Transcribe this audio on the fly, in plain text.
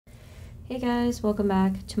Hey guys, welcome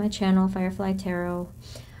back to my channel, Firefly Tarot.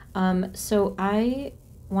 So I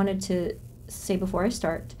wanted to say before I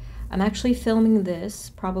start, I'm actually filming this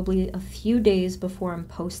probably a few days before I'm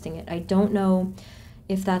posting it. I don't know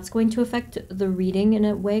if that's going to affect the reading in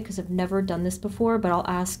a way because I've never done this before, but I'll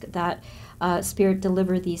ask that Spirit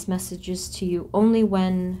deliver these messages to you only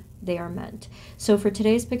when they are meant. So for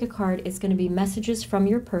today's pick a card, it's going to be messages from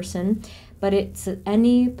your person, but it's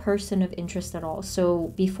any person of interest at all.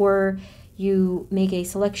 So before you make a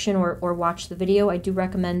selection or watch the video, I do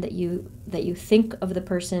recommend that you think of the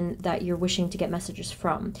person that you're wishing to get messages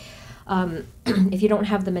from. If you don't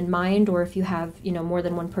have them in mind, or if you have more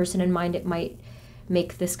than one person in mind, it might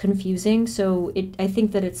make this confusing. So I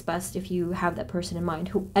think that it's best if you have that person in mind,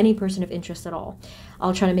 any person of interest at all.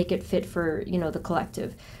 I'll try to make it fit for the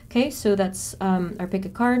collective. Okay, so that's our pick a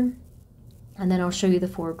card, and then I'll show you the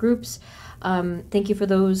 4 groups. Thank you for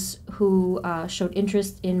those who showed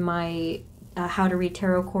interest in my How to Read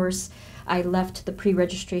Tarot course. I left the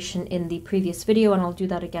pre-registration in the previous video, and I'll do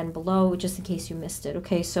that again below just in case you missed it.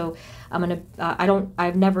 Okay, so I'm gonna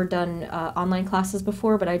I've never done online classes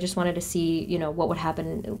before, but I just wanted to see what would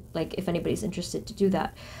happen, like if anybody's interested to do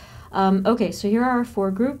that. Okay, so here are our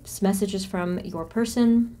 4 groups, messages from your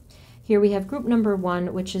person. Here we have group number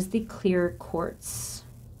 1, which is the clear quartz.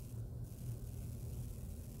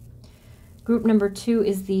 Group number 2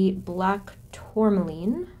 is the black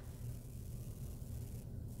tourmaline.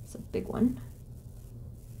 It's a big one.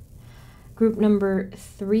 Group number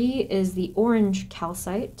 3 is the orange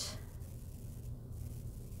calcite.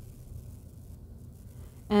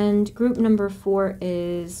 And group number 4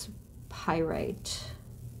 is pyrite.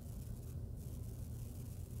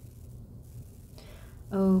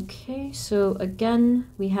 Okay, so again,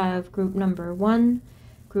 we have group number 1,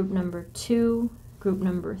 group number 2, group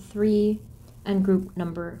number 3, and group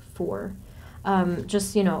number 4.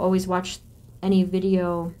 Just, always watch any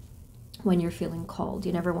video when you're feeling called.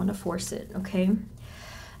 You never want to force it, okay?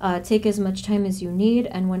 Take as much time as you need,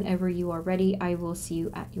 and whenever you are ready, I will see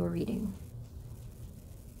you at your reading.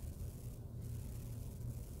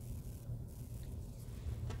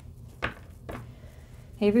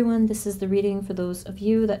 Hey everyone, this is the reading for those of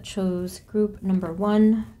you that chose group number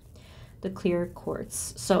 1, the clear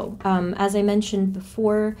quartz. So, as I mentioned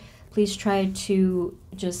before, please try to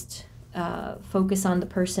just focus on the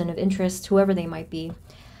person of interest, whoever they might be,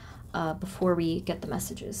 before we get the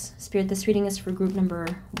messages. Spirit, this reading is for group number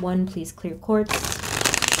 1, please clear quartz.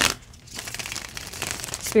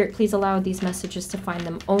 Spirit, please allow these messages to find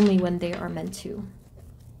them only when they are meant to.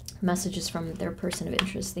 Messages from their person of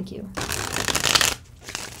interest. Thank you.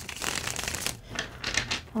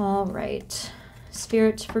 All right.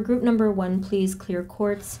 Spirit, for group number 1, please clear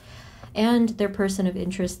quartz and their person of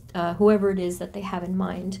interest, whoever it is that they have in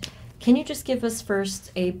mind. Can you just give us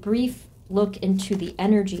first a brief look into the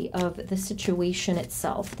energy of the situation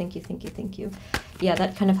itself? Thank you, thank you, thank you. Yeah,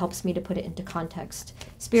 that kind of helps me to put it into context.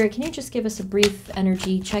 Spirit, can you just give us a brief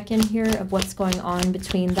energy check-in here of what's going on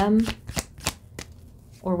between them?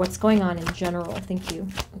 Or what's going on in general? Thank you.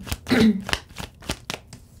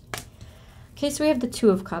 Okay, so we have the 2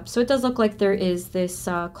 of Cups. So it does look like there is this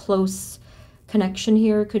close connection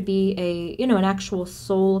here. It could be a, an actual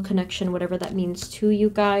soul connection, whatever that means to you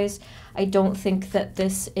guys. I don't think that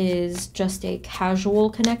this is just a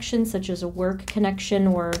casual connection, such as a work connection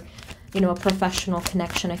or, a professional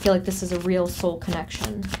connection. I feel like this is a real soul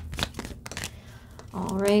connection.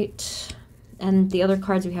 All right. And the other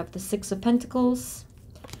cards, we have the 6 of Pentacles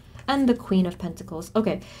and the Queen of Pentacles.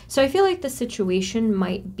 Okay, so I feel like the situation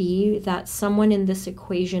might be that someone in this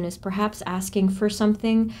equation is perhaps asking for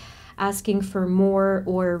something, asking for more,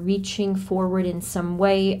 or reaching forward in some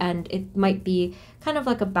way, and it might be kind of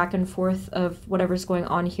like a back and forth of whatever's going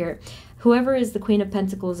on here. Whoever is the Queen of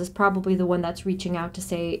Pentacles is probably the one that's reaching out to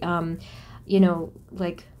say,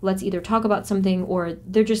 like, let's either talk about something, or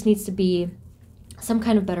there just needs to be some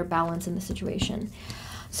kind of better balance in the situation.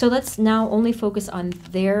 So let's now only focus on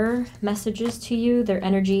their messages to you, their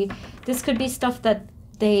energy. This could be stuff that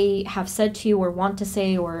they have said to you or want to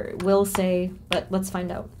say or will say, but let's find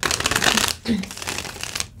out.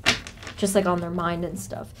 Just like on their mind and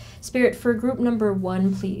stuff. Spirit, for group number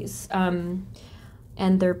 1, please, and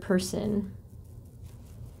their person.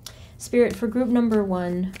 Spirit, for group number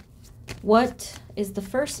 1, what is the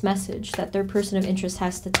first message that their person of interest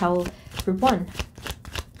has to tell group 1?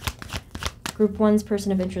 Group 1's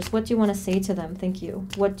person of interest, what do you want to say to them? Thank you.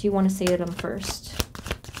 What do you want to say to them first?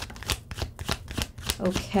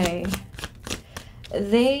 Okay.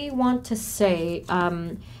 They want to say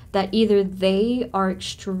that either they are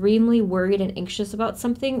extremely worried and anxious about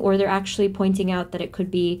something, or they're actually pointing out that it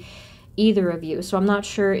could be either of you. So I'm not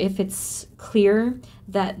sure if it's clear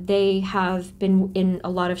that they have been in a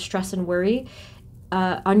lot of stress and worry.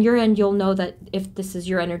 On your end, you'll know that if this is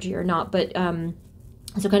your energy or not, but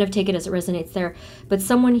so kind of take it as it resonates there. But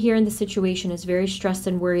someone here in the situation is very stressed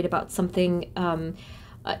and worried about something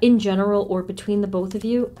in general or between the both of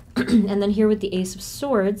you. And then here with the Ace of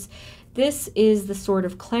Swords, this is the Sword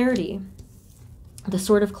of Clarity. The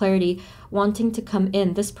Sword of Clarity wanting to come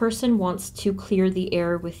in. This person wants to clear the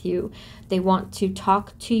air with you. They want to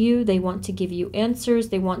talk to you. They want to give you answers.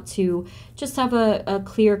 They want to just have a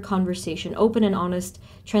clear conversation, open and honest,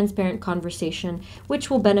 transparent conversation,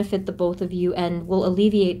 which will benefit the both of you and will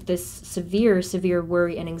alleviate this severe, severe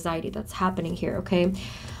worry and anxiety that's happening here, okay?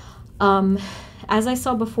 As I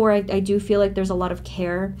saw before, I do feel like there's a lot of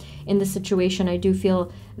care in the situation. I do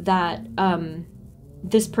feel that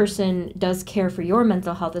this person does care for your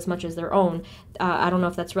mental health as much as their own. I don't know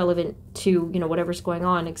if that's relevant to, you know, whatever's going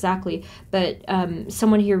on exactly, but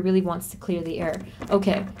someone here really wants to clear the air.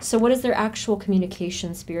 Okay, so what is their actual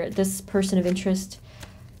communication, Spirit? This person of interest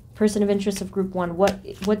of group 1, what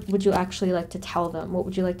would you actually like to tell them? What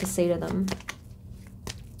would you like to say to them?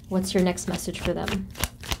 What's your next message for them?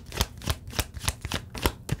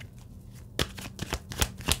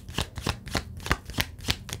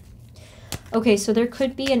 Okay, so there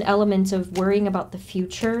could be an element of worrying about the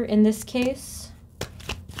future in this case.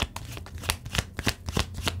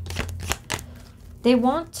 They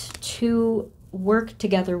want to work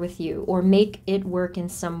together with you or make it work in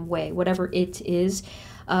some way, whatever it is.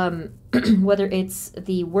 Whether it's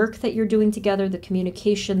the work that you're doing together, the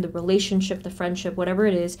communication, the relationship, the friendship, whatever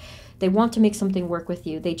it is, they want to make something work with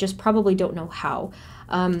you. They just probably don't know how.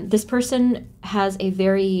 This person has a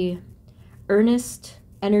very earnest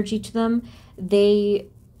energy to them. They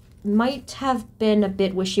might have been a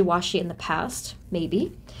bit wishy-washy in the past,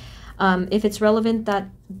 maybe. If it's relevant that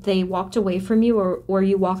they walked away from you or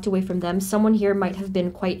you walked away from them, someone here might have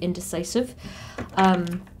been quite indecisive.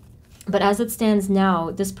 But as it stands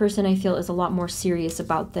now, this person I feel is a lot more serious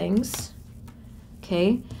about things.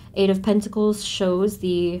 Okay, 8 of Pentacles shows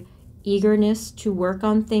the eagerness to work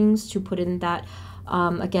on things, to put in that,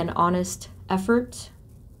 again, honest effort,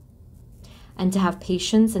 and to have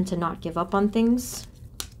patience and to not give up on things.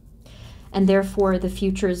 And therefore, the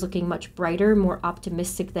future is looking much brighter, more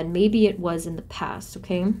optimistic than maybe it was in the past,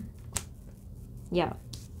 okay? Yeah.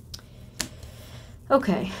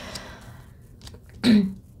 Okay.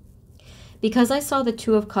 Because I saw the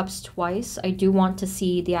 2 of Cups twice, I do want to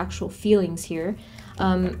see the actual feelings here.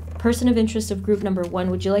 Person of interest of group number 1,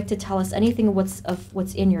 would you like to tell us anything of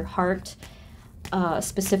what's in your heart,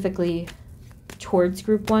 specifically towards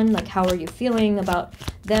group 1? Like, how are you feeling about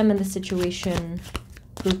them and the situation?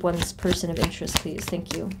 Group 1's person of interest, please.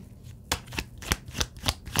 Thank you.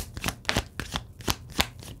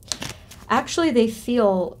 Actually, they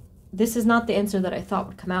feel, this is not the answer that I thought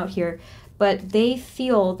would come out here, but they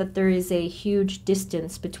feel that there is a huge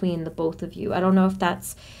distance between the both of you. I don't know if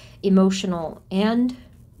that's emotional and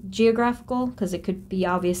geographical, because it could be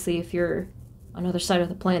obviously if you're on the other side of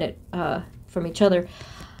the planet from each other,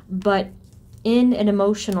 but in an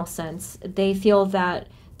emotional sense, they feel that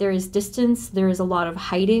there is distance, there is a lot of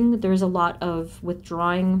hiding, there's a lot of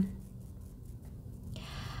withdrawing,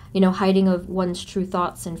 you know, hiding of one's true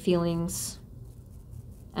thoughts and feelings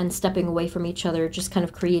and stepping away from each other, just kind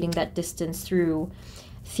of creating that distance through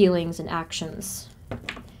feelings and actions.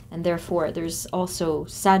 And therefore, there's also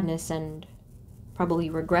sadness and probably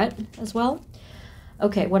regret as well.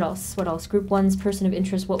 Okay, what else? What else? Group 1's person of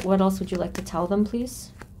interest, what else would you like to tell them,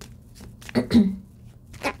 please?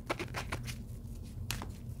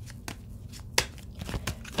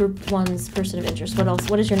 Group 1's person of interest. What else?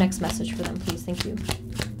 What is your next message for them, please? Thank you.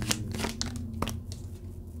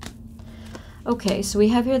 Okay, so we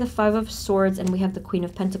have here the 5 of Swords and we have the Queen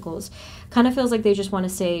of Pentacles. Kind of feels like they just want to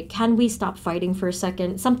say, can we stop fighting for a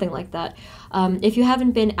second? Something like that. If you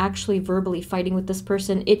haven't been actually verbally fighting with this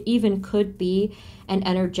person, it even could be an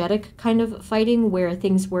energetic kind of fighting where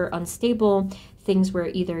things were unstable, things were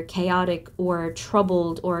either chaotic or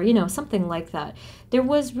troubled or, you know, something like that. There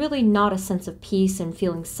was really not a sense of peace and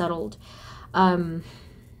feeling settled.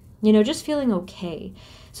 You know, just feeling okay.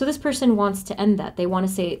 So this person wants to end that. They want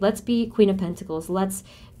to say, let's be Queen of Pentacles. Let's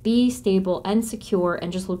be stable and secure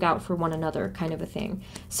and just look out for one another, kind of a thing.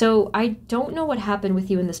 So I don't know what happened with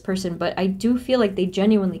you and this person, but I do feel like they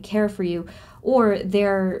genuinely care for you, or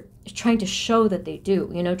they're trying to show that they do,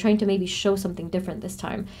 you know, trying to maybe show something different this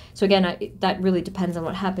time. So again, that really depends on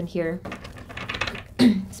what happened here.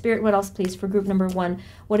 Spirit, what else, please, for group number 1?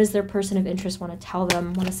 What does their person of interest want to tell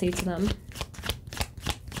them, want to say to them?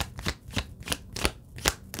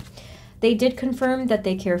 They did confirm that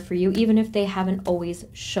they care for you, even if they haven't always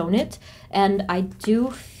shown it. And I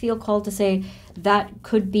do feel called to say that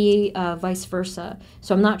could be vice versa.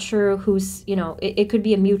 So I'm not sure who's, you know, it could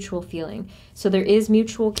be a mutual feeling. So there is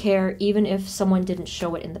mutual care, even if someone didn't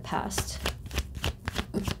show it in the past.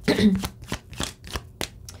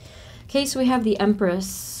 Okay, so we have the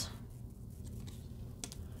Empress,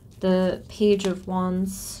 the Page of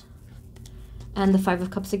Wands, and the Five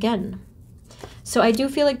of Cups again. So I do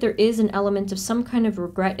feel like there is an element of some kind of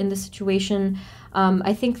regret in the situation.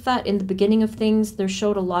 I think that in the beginning of things, there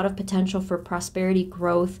showed a lot of potential for prosperity,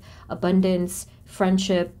 growth, abundance,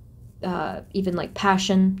 friendship, even like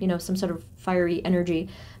passion, you know, some sort of fiery energy.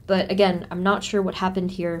 But again, I'm not sure what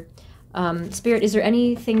happened here. Spirit, is there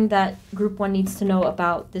anything that Group 1 needs to know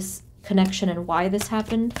about this connection and why this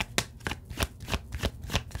happened?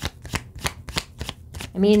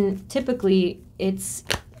 I mean, typically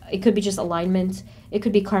it could be just alignment. It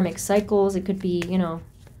could be karmic cycles. It could be, you know,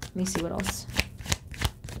 let me see what else.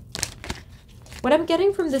 What I'm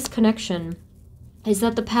getting from this connection is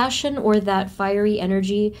that the passion or that fiery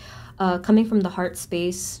energy coming from the heart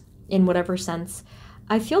space in whatever sense,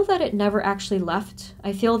 I feel that it never actually left.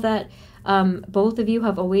 I feel that both of you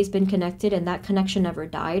have always been connected and that connection never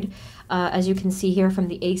died. As you can see here from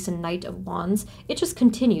the Ace and Knight of Wands, it just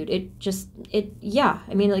continued. Yeah,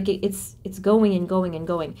 I mean, like it's going and going and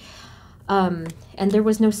going. And there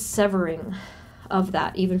was no severing of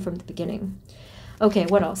that even from the beginning. Okay,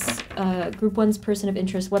 what else? Group 1's person of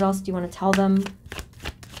interest, what else do you want to tell them?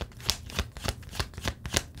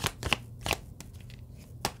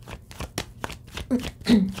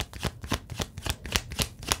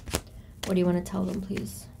 What do you want to tell them,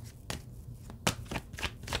 please? I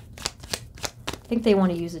think they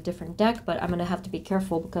want to use a different deck, but I'm going to have to be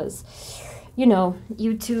careful because, you know,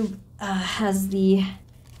 YouTube has the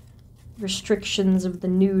restrictions of the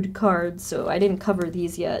nude cards, so I didn't cover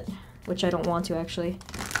these yet, which I don't want to, actually.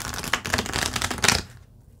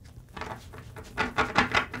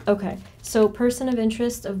 Okay, so person of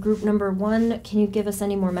interest of group number 1, can you give us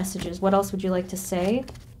any more messages? What else would you like to say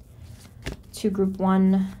to group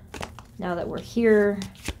 1 now that we're here?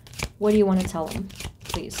 What do you want to tell them,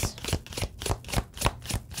 please?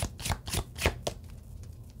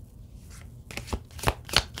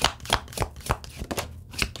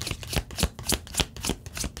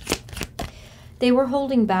 They were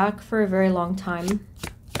holding back for a very long time.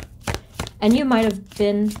 And you might have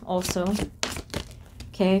been also.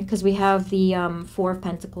 Okay, because we have the 4 of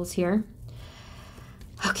Pentacles here.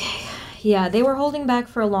 Okay, yeah, they were holding back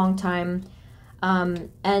for a long time.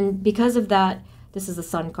 And because of that, this is the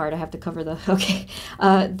Sun card, I have to cover the, okay.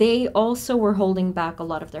 They also were holding back a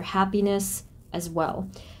lot of their happiness as well.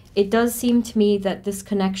 It does seem to me that this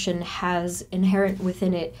connection has inherent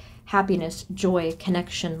within it happiness, joy,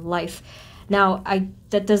 connection, life. Now,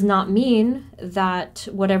 that does not mean that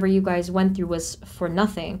whatever you guys went through was for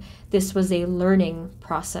nothing. This was a learning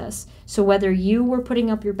process. So whether you were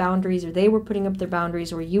putting up your boundaries or they were putting up their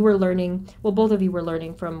boundaries or you were learning, well, both of you were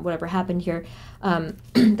learning from whatever happened here,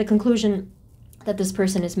 the conclusion that this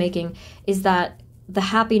person is making is that the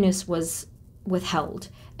happiness was withheld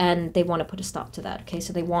and they want to put a stop to that, okay?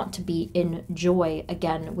 So they want to be in joy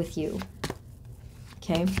again with you,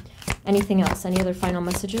 okay? Anything else? Any other final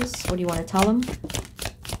messages? What do you want to tell them?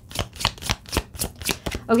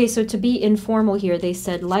 Okay, so to be informal here, they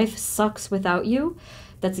said, life sucks without you.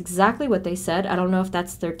 That's exactly what they said. I don't know if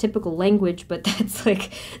that's their typical language, but that's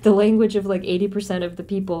like the language of like 80% of the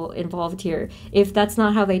people involved here. If that's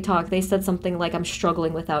not how they talk, they said something like, I'm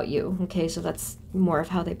struggling without you. Okay, so that's more of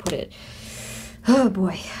how they put it. Oh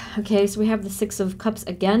boy. Okay, so we have the 6 of Cups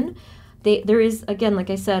again. There is, again,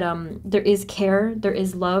 like I said, there is care, there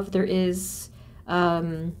is love, there is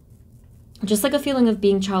just like a feeling of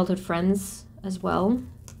being childhood friends as well.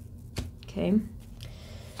 Okay.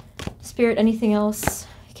 Spirit, anything else?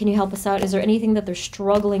 Can you help us out? Is there anything that they're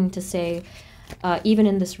struggling to say, even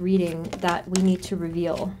in this reading, that we need to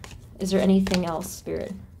reveal? Is there anything else,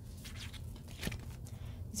 Spirit?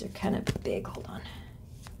 These are kind of big. Hold on.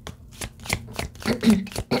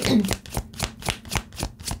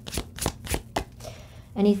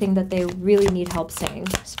 Anything that they really need help saying,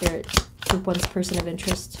 Spirit, group 1's person of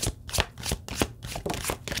interest.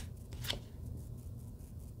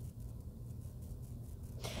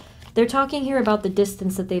 They're talking here about the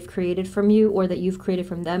distance that they've created from you or that you've created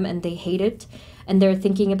from them, and they hate it. And they're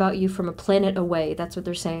thinking about you from a planet away. That's what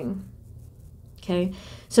they're saying. Okay?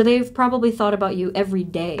 So they've probably thought about you every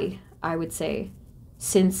day, I would say,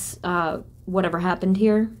 since whatever happened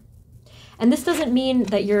here. And this doesn't mean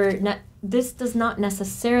that you're not... This does not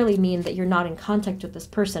necessarily mean that you're not in contact with this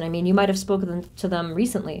person. I mean, you might have spoken to them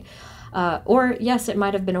recently. Or yes, it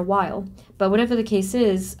might have been a while, but whatever the case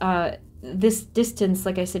is, this distance,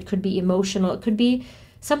 like I said, could be emotional. It could be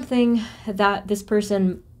something that this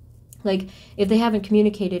person, like, if they haven't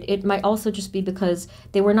communicated, it might also just be because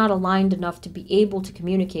they were not aligned enough to be able to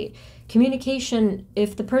communicate. Communication,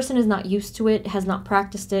 if the person is not used to it, has not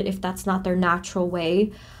practiced it, if that's not their natural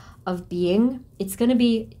way of being, it's going to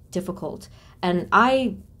be difficult. And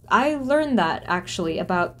I learned that actually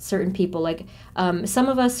about certain people. Like, some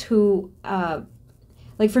of us who,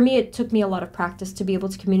 like for me, it took me a lot of practice to be able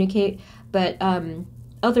to communicate, but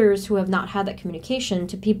others who have not had that communication,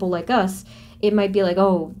 to people like us, it might be like,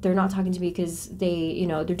 oh, they're not talking to me because they, you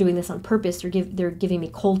know, they're doing this on purpose, they're giving me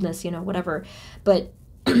coldness, you know, whatever. But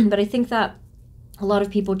but I think that a lot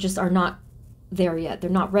of people just are not there yet.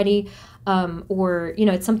 They're not ready, or, you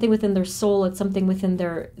know, it's something within their soul, it's something within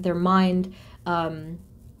their mind.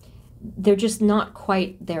 They're just not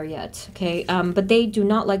quite there yet, okay? But they do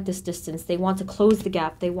not like this distance. They want to close the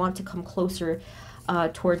gap. They want to come closer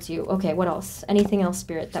towards you. Okay, what else? Anything else,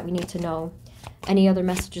 Spirit, that we need to know? Any other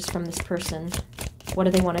messages from this person? What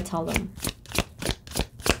do they want to tell them?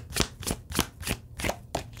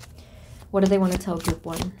 What do they want to tell Group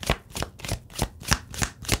 1?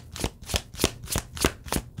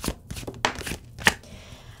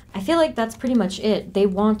 I feel like that's pretty much it. They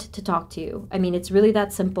want to talk to you. I mean, it's really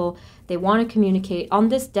that simple. They want to communicate. On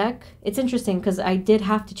this deck, it's interesting because I did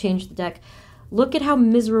have to change the deck. Look at how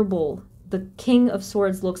miserable the King of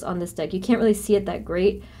Swords looks on this deck. You can't really see it that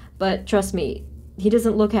great, but trust me, he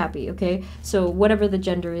doesn't look happy, okay? So whatever the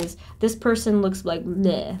gender is, this person looks like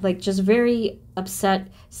meh, like just very upset,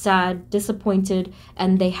 sad, disappointed,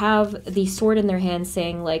 and they have the sword in their hand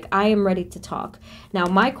saying, like, I am ready to talk. Now,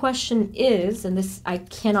 my question is, and this I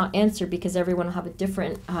cannot answer because everyone will have a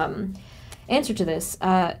different answer to this,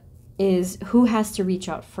 is who has to reach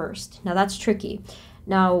out first? Now, that's tricky.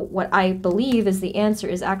 Now, what I believe is the answer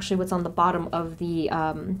is actually what's on the bottom of the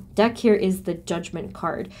deck here is the Judgment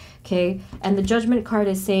card, okay? And the Judgment card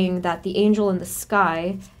is saying that the angel in the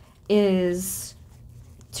sky is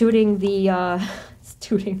tooting the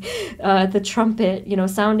the trumpet, you know,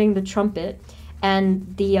 sounding the trumpet,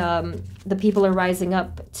 and the people are rising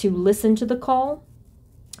up to listen to the call.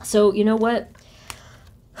 So, you know what?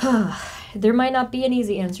 There might not be an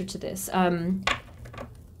easy answer to this.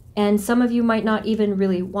 And some of you might not even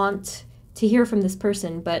really want to hear from this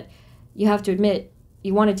person, but you have to admit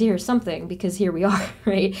you wanted to hear something because here we are,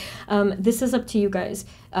 right? This is up to you guys.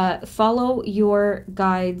 Follow your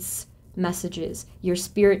guides' messages, your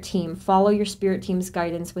spirit team. Follow your spirit team's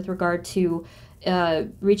guidance with regard to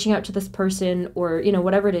reaching out to this person, or, you know,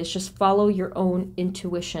 whatever it is. Just follow your own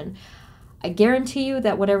intuition. I guarantee you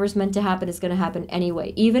that whatever's meant to happen is going to happen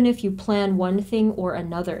anyway, even if you plan one thing or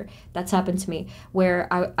another. That's happened to me, where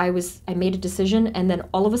I made a decision, and then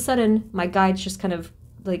all of a sudden my guides just kind of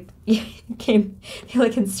like they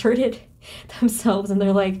like inserted themselves, and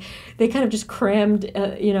they kind of just crammed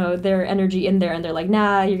you know, their energy in there, and they're like,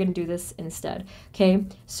 nah, you're going to do this instead. Okay,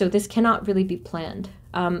 so this cannot really be planned.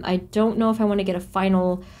 I don't know if I want to get a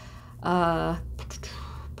final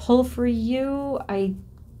pull for you. I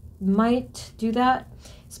might do that.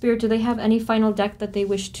 Spirit, do they have any final deck that they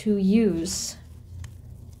wish to use?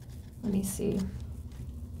 Let me see.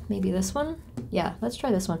 Maybe this one? Yeah, let's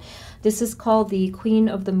try this one. This is called the Queen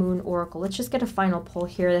of the Moon Oracle. Let's just get a final pull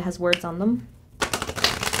here that has words on them.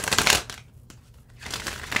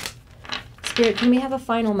 Spirit, can we have a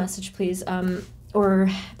final message, please? Or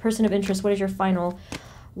person of interest, what is your final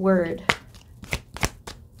word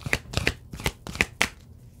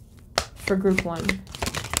for Group 1?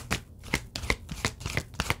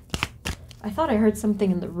 I thought I heard something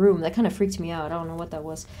in the room. That kind of freaked me out. I don't know what that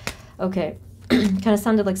was. Okay. Kind of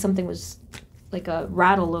sounded like something was like a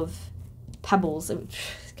rattle of pebbles.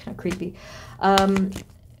 It's kind of creepy.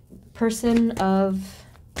 Person of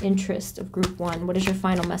interest of Group 1. What is your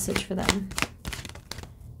final message for them?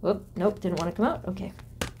 Whoop, nope, didn't want to come out. Okay.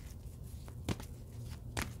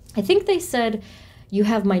 I think they said, you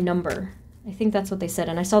have my number. I think that's what they said.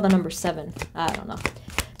 And I saw the number 7. I don't know.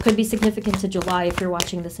 Could be significant to July if you're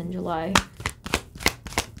watching this in July.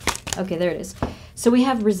 Okay, there it is. So we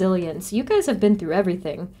have resilience. You guys have been through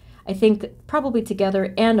everything. I think probably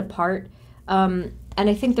together and apart. And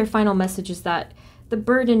I think their final message is that the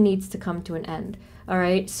burden needs to come to an end. All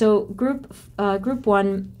right. So group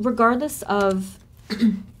 1, regardless of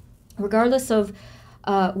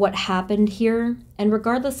what happened here, and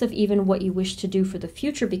regardless of even what you wish to do for the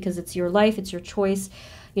future, because it's your life, it's your choice.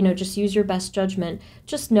 You know, just use your best judgment.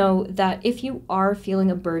 Just know that if you are feeling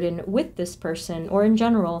a burden with this person or in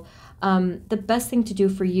general, the best thing to do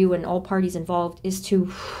for you and all parties involved is to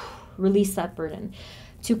release that burden.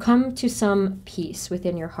 to come to some peace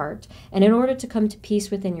within your heart. And in order to come to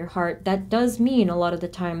peace within your heart, that does mean a lot of the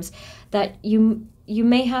times that you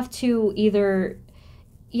may have to either,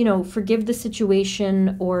 you know, forgive the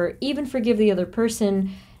situation or even forgive the other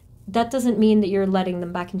person. That doesn't mean that you're letting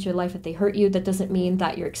them back into your life if they hurt you. That doesn't mean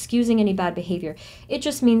that you're excusing any bad behavior. It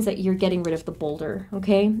just means that you're getting rid of the boulder,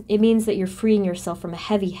 okay? It means that you're freeing yourself from a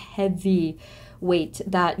heavy, heavy weight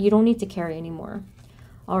that you don't need to carry anymore.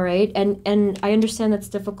 All right? And I understand that's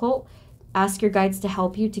difficult. Ask your guides to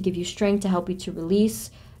help you, to give you strength, to help you to release.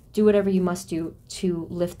 Do whatever you must do to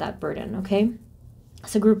lift that burden, okay?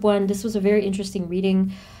 So group 1, this was a very interesting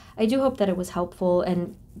reading. I do hope that it was helpful,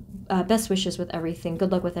 and best wishes with everything.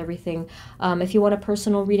 Good luck with everything. If you want a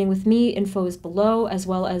personal reading with me, info is below, as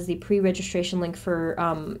well as the pre-registration link for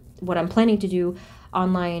what I'm planning to do,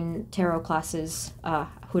 online tarot classes.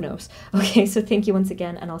 Who knows? Okay, so thank you once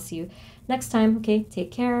again, and I'll see you next time. Okay,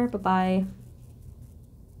 take care. Bye-bye.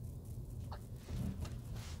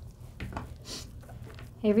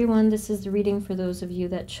 Hey everyone, this is the reading for those of you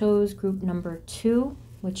that chose group number 2,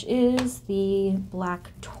 which is the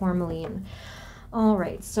black tourmaline. All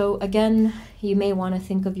right, so again, you may want to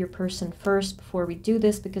think of your person first before we do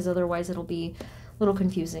this, because otherwise it'll be a little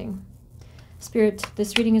confusing. Spirit,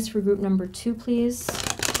 this reading is for group number 2, please.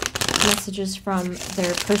 Messages from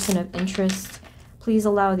their person of interest. Please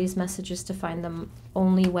allow these messages to find them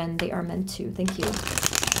only when they are meant to. Thank you.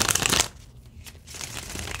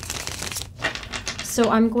 So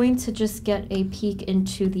I'm going to just get a peek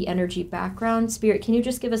into the energy background. Spirit, can you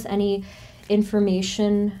just give us any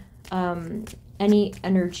information, any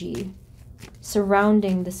energy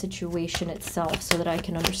surrounding the situation itself so that I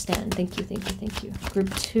can understand? Thank you, thank you, thank you.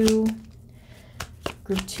 Group 2,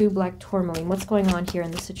 black tourmaline. What's going on here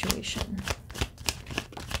in the situation?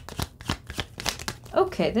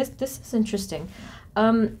 Okay, this is interesting.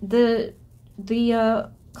 The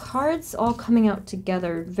cards all coming out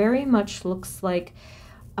together very much looks like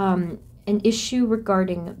an issue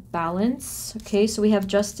regarding balance. Okay, so we have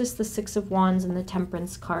Justice, the Six of Wands, and the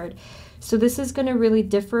Temperance card. So this is going to really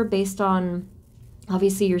differ based on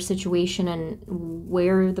obviously your situation and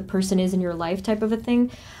where the person is in your life, type of a thing.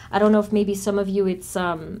 I don't know if maybe some of you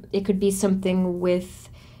it could be something with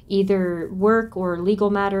either work or legal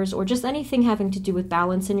matters or just anything having to do with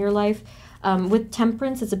balance in your life. With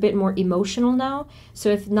Temperance, it's a bit more emotional now. So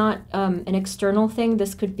if not an external thing,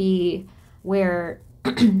 this could be where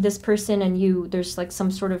this person and you, there's like some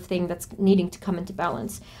sort of thing that's needing to come into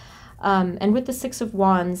balance. And with the Six of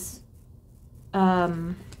Wands,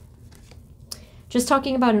 just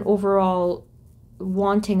talking about an overall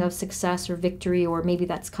wanting of success or victory, or maybe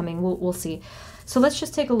that's coming. We'll see. So let's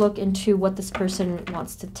just take a look into what this person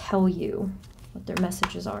wants to tell you, what their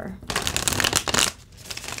messages are.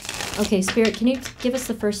 Okay, Spirit, can you give us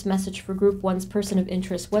the first message for Group 1's person of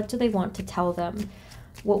interest? What do they want to tell them?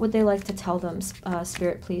 What would they like to tell them,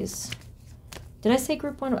 Spirit, please? Did I say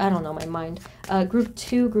Group 1? I don't know, my mind. Group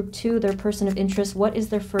 2, their person of interest. What is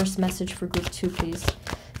their first message for Group 2, please?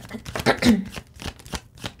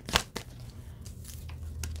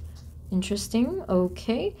 Interesting.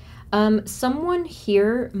 Okay. Someone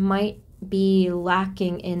here might be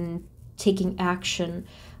lacking in taking action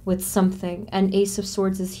with something, and Ace of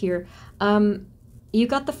Swords is here. You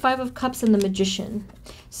got the Five of Cups and the Magician.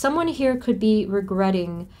 Someone here could be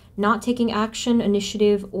regretting not taking action,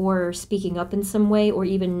 initiative, or speaking up in some way, or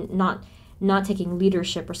even not taking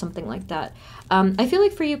leadership or something like that. I feel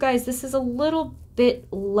like for you guys, this is a little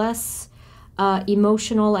bit less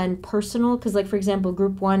emotional and personal, because like for example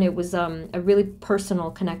Group 1, it was a really personal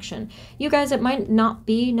connection. You guys, it might not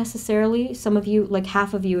be necessarily. Some of you, like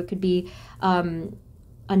half of you, it could be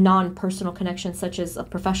a non-personal connection, such as a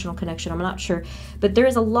professional connection. I'm not sure, but there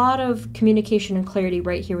is a lot of communication and clarity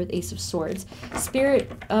right here with Ace of Swords. Spirit,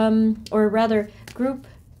 or rather Group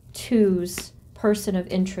 2's person of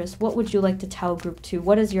interest, what would you like to tell Group 2?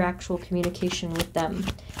 What is your actual communication with them?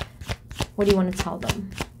 What do you want to tell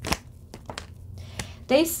them?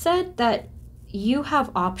 They said that you have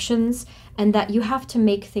options and that you have to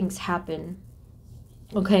make things happen.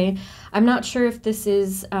 Okay, I'm not sure if this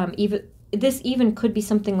is this even could be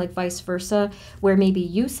something like vice versa, where maybe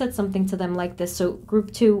you said something to them like this. So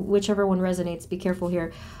Group 2, whichever one resonates, be careful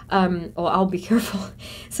here. Oh, I'll be careful.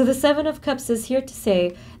 So the Seven of Cups is here to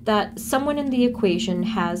say that someone in the equation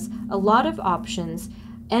has a lot of options,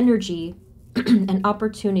 energy, and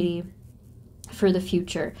opportunity for the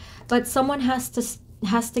future, but someone has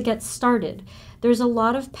to get started. There's a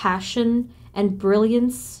lot of passion and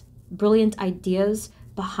brilliant ideas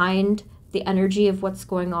behind the energy of what's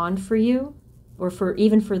going on for you, or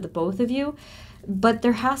even for the both of you, but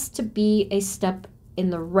there has to be a step in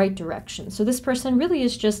the right direction. So this person really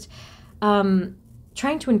is just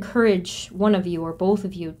trying to encourage one of you or both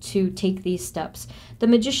of you to take these steps. The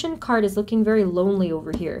Magician card is looking very lonely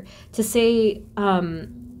over here. To say,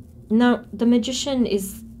 no, the Magician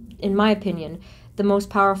is, in my opinion, the most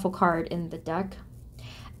powerful card in the deck.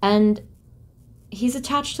 And he's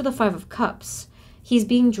attached to the Five of Cups. He's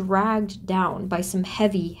being dragged down by some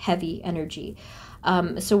heavy, heavy energy.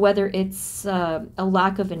 So whether it's a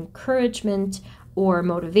lack of encouragement or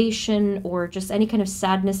motivation or just any kind of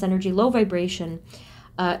sadness energy, low vibration,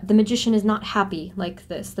 the Magician is not happy like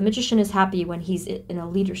this. The Magician is happy when he's in a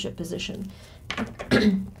leadership position.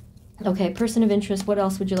 Okay, person of interest, what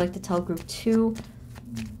else would you like to tell group 2?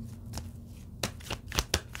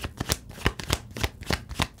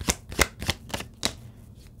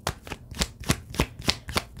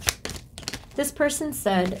 This person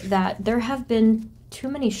said that there have been too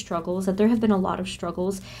many struggles, that there have been a lot of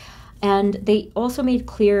struggles, and they also made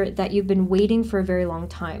clear that you've been waiting for a very long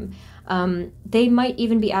time. They might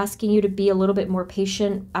even be asking you to be a little bit more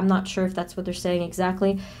patient. I'm not sure if that's what they're saying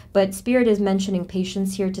exactly, but Spirit is mentioning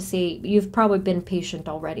patience here to say you've probably been patient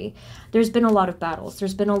already. There's been a lot of battles.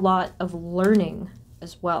 There's been a lot of learning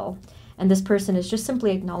as well, and this person is just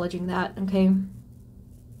simply acknowledging that, okay?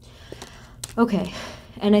 Okay.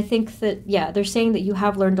 And I think that, yeah, they're saying that you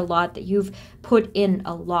have learned a lot, that you've put in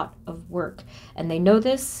a lot of work. And they know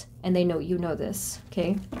this, and they know you know this,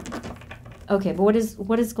 okay? Okay, but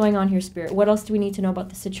what is going on here, Spirit? What else do we need to know about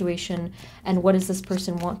the situation? And what does this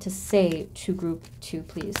person want to say to group 2,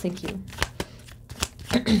 please? Thank you.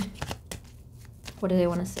 What do they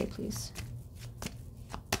want to say, please?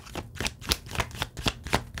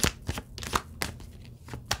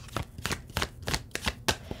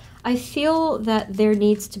 I feel that there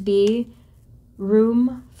needs to be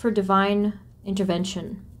room for divine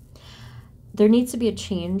intervention. There needs to be a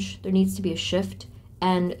change. There needs to be a shift.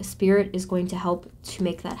 And Spirit is going to help to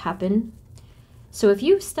make that happen. So if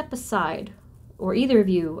you step aside, or either of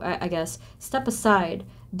you, I guess, step aside,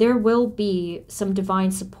 there will be some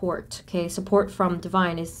divine support. Okay, support from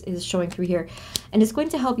divine is showing through here. And it's going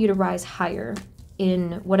to help you to rise higher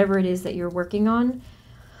in whatever it is that you're working on.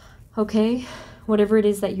 Okay, whatever it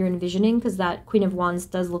is that you're envisioning, because that Queen of Wands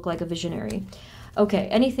does look like a visionary. Okay,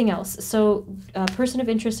 anything else? So, person of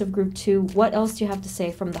interest of group 2, what else do you have to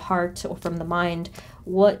say from the heart or from the mind?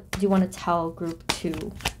 What do you want to tell group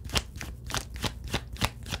 2?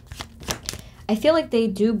 I feel like they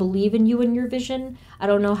do believe in you and your vision. I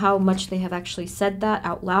don't know how much they have actually said that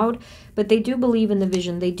out loud, but they do believe in the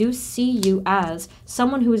vision. They do see you as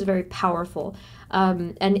someone who is very powerful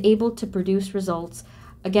and able to produce results.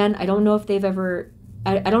 Again, I don't know if they've ever,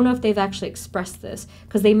 I don't know if they've actually expressed this,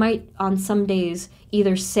 because they might on some days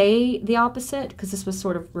either say the opposite, because this was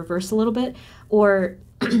sort of reversed a little bit, or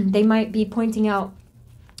they might be pointing out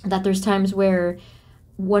that there's times where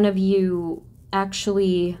one of you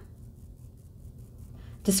actually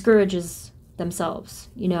discourages themselves,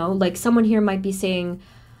 you know? Like someone here might be saying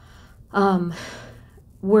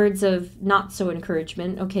words of not so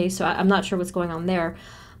encouragement, okay? So I'm not sure what's going on there.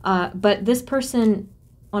 But this person,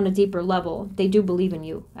 on a deeper level, they do believe in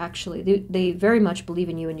you, actually. They very much believe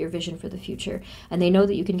in you and your vision for the future. And they know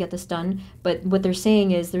that you can get this done. But what they're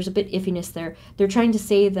saying is there's a bit iffiness there. They're trying to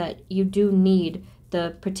say that you do need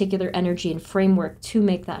the particular energy and framework to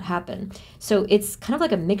make that happen. So it's kind of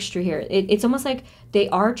like a mixture here. It's almost like they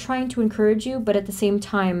are trying to encourage you, but at the same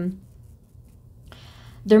time,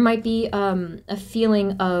 there might be a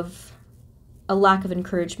feeling of a lack of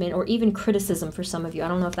encouragement or even criticism for some of you. I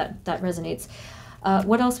don't know if that resonates.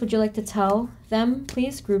 What else would you like to tell them,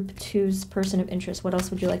 please? Group 2's person of interest. What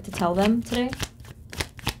else would you like to tell them today?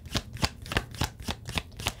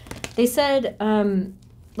 They said,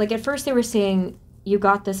 like at first they were saying, you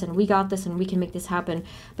got this and we got this and we can make this happen.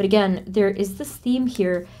 But again, there is this theme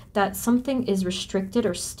here that something is restricted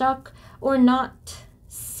or stuck or not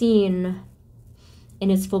seen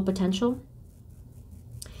in its full potential.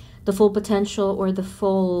 The full potential or the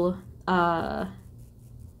full...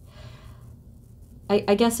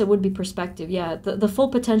 I guess it would be perspective, yeah. The full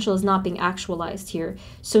potential is not being actualized here.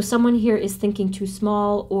 So someone here is thinking too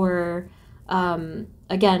small or,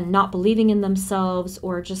 again, not believing in themselves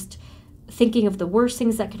or just thinking of the worst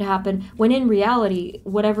things that could happen, when in reality,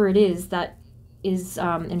 whatever it is that is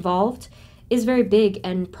involved is very big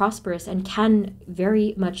and prosperous and can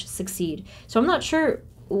very much succeed. So I'm not sure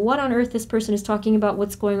what on earth this person is talking about,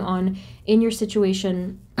 what's going on in your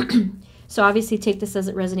situation. So obviously take this as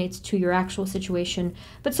it resonates to your actual situation.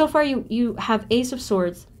 But so far you have Ace of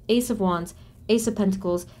Swords, Ace of Wands, Ace of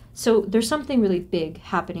Pentacles. So there's something really big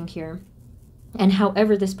happening here. And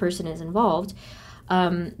however this person is involved,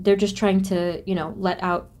 They're just trying to, you know, let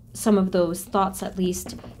out some of those thoughts, at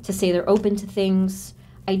least, to say they're open to things.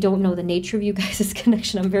 I don't know the nature of you guys'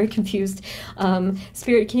 connection. I'm very confused.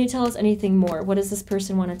 Spirit, can you tell us anything more? What does this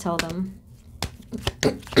person want to tell them?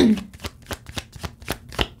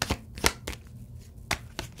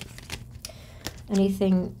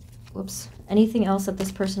 Anything, whoops, anything else that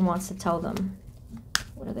this person wants to tell them?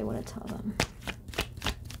 What do they want to tell them?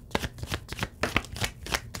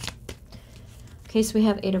 Okay, so we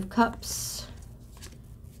have 8 of Cups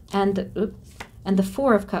and the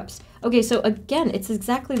 4 of Cups. Okay, so again, it's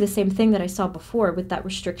exactly the same thing that I saw before with that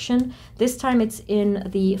restriction. This time it's in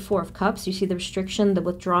the 4 of Cups. You see the restriction, the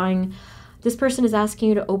withdrawing. This person is asking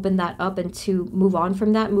you to open that up and to move on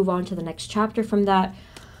from that, move on to the next chapter from that.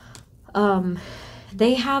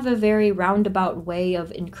 They have a very roundabout way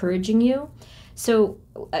of encouraging you. So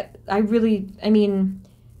I mean,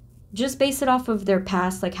 just base it off of their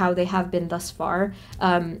past, like how they have been thus far.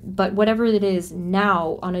 But whatever it is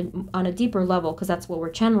now on a deeper level, because that's what we're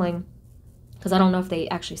channeling, because I don't know if they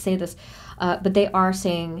actually say this, but they are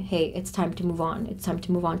saying, hey, it's time to move on. It's time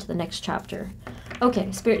to move on to the next chapter.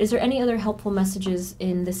 Okay, Spirit, is there any other helpful messages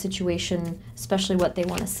in this situation, especially what they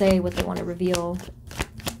want to say, what they want to reveal?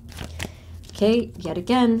 Okay, yet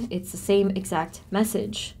again, it's the same exact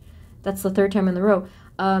message. That's the 3rd time in a row.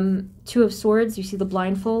 2 of Swords, you see the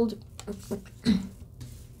blindfold.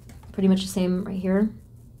 Pretty much the same right here.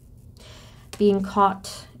 Being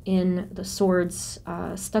caught in the Swords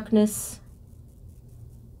stuckness.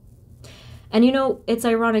 And you know, it's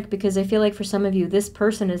ironic because I feel like for some of you, this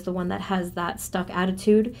person is the one that has that stuck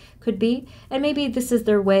attitude, could be. And maybe this is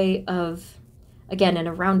their way of, again, in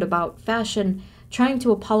a roundabout fashion, trying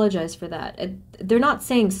to apologize for that. They're not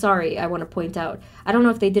saying sorry, I want to point out. I don't know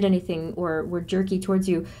if they did anything or were jerky towards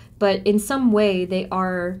you, but in some way they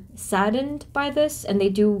are saddened by this, and they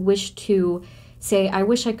do wish to say, I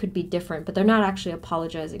wish I could be different, but they're not actually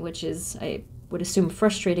apologizing, which is, I would assume,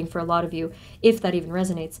 frustrating for a lot of you, if that even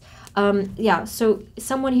resonates. Yeah, so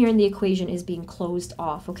someone here in the equation is being closed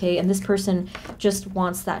off, okay? And this person just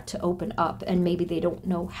wants that to open up, and maybe they don't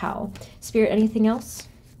know how. Spirit, anything else?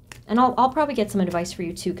 And I'll probably get some advice for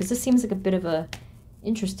you too, because this seems like a bit of a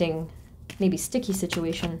interesting, maybe sticky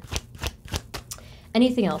situation.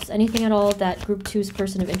 Anything else? Anything at all that Group 2's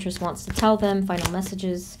person of interest wants to tell them? Final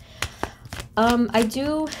messages? I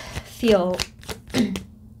do feel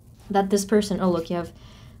that this person, oh look, you have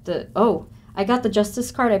the, oh, I got the Justice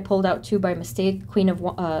card I pulled out too by mistake, King of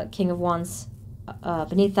Wands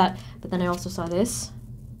beneath that, but then I also saw this.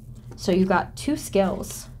 So you got 2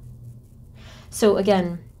 scales. So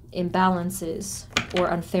again, imbalances or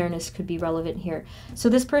unfairness could be relevant here. So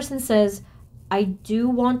this person says, I do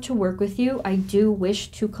want to work with you. I do wish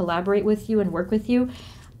to collaborate with you and work with you.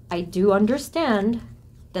 I do understand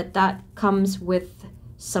that that comes with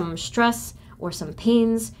some stress or some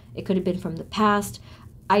pains. It could have been from the past.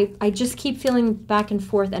 I just keep feeling back and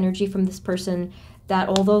forth energy from this person that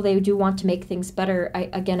although they do want to make things better,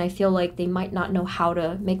 I feel like they might not know how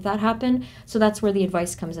to make that happen. So that's where the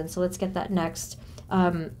advice comes in. So let's get that next.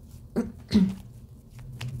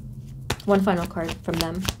 One final card from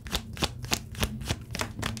them.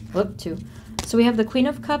 Whoop, 2. So we have the Queen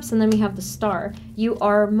of Cups and then we have the Star. You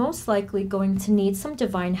are most likely going to need some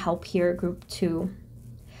divine help here, Group 2.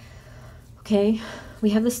 Okay,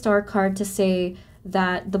 we have the Star card to say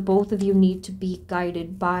that the both of you need to be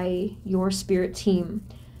guided by your spirit team,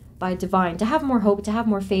 by divine, to have more hope, to have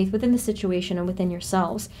more faith within the situation and within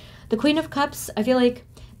yourselves. The Queen of Cups, I feel like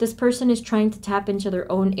this person is trying to tap into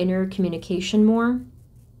their own inner communication more,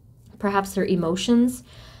 perhaps their emotions,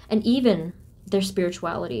 and even their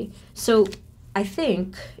spirituality. So I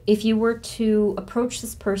think if you were to approach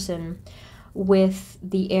this person with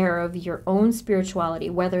the air of your own spirituality,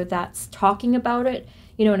 whether that's talking about it,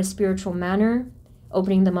 you know, in a spiritual manner,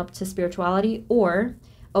 opening them up to spirituality, or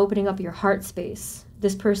opening up your heart space,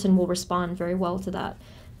 this person will respond very well to that.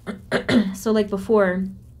 So like before,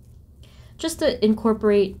 just to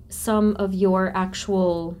incorporate some of your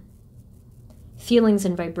actual feelings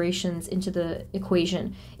and vibrations into the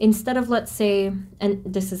equation. Instead of, let's say, and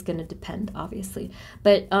this is going to depend, obviously,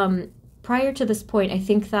 but prior to this point, I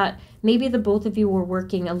think that maybe the both of you were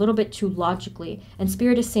working a little bit too logically, and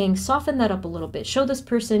Spirit is saying, soften that up a little bit. Show this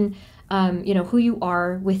person, you know, who you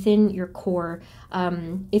are within your core.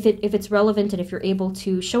 If it's relevant and if you're able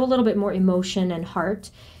to show a little bit more emotion and heart.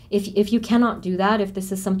 If you cannot do that, if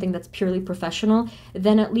this is something that's purely professional,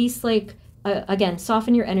 then at least, like, again,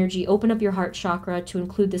 soften your energy, open up your heart chakra to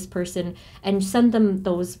include this person, and send them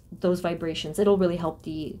those vibrations. It'll really help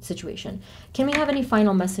the situation. Can we have any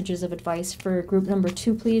final messages of advice for group number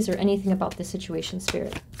 2, please, or anything about this situation,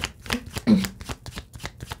 Spirit?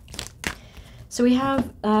 So we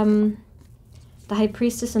have the High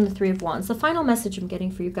Priestess and the Three of Wands. The final message I'm getting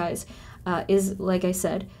for you guys is, like I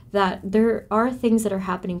said, that there are things that are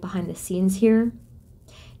happening behind the scenes here.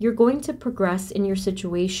 You're going to progress in your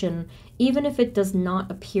situation, even if it does not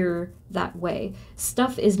appear that way.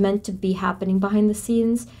 Stuff is meant to be happening behind the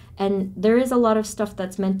scenes, and there is a lot of stuff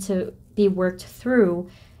that's meant to be worked through,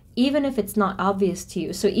 even if it's not obvious to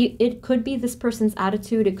you. So it could be this person's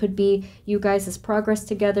attitude, it could be you guys' progress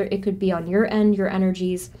together, it could be on your end, your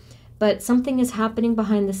energies, but something is happening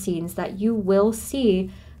behind the scenes that you will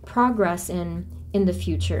see progress in the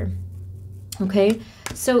future. Okay,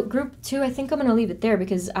 so group 2, I think I'm going to leave it there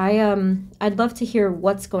because I'd love to hear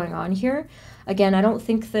what's going on here. Again, I don't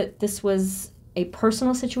think that this was a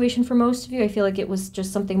personal situation for most of you. I feel like it was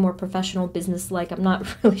just something more professional, business-like. I'm not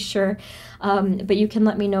really sure, but you can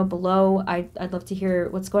let me know below. I'd love to hear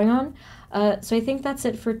what's going on. So I think that's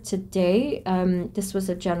it for today. This was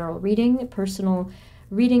a general reading. Personal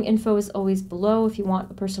reading info is always below if you want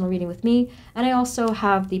a personal reading with me. And I also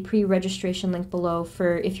have the pre-registration link below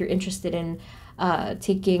for if you're interested in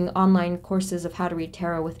taking online courses of how to read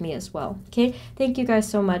tarot with me as well. Okay, thank you guys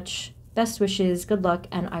so much. Best wishes, good luck,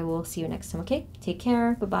 and I will see you next time, okay? Take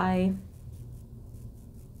care, bye-bye.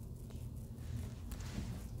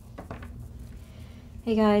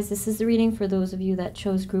 Hey guys, this is the reading for those of you that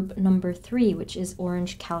chose group number 3, which is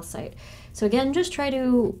orange calcite. So again, just try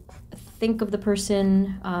to think of the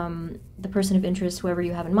person of interest, whoever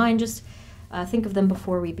you have in mind. Just think of them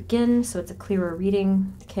before we begin, so it's a clearer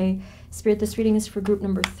reading, okay? Spirit, this reading is for group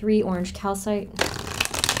number 3, orange calcite.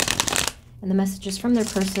 And the messages from their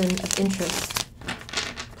person of interest.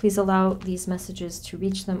 Please allow these messages to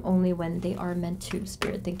reach them only when they are meant to.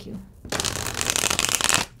 Spirit, thank you.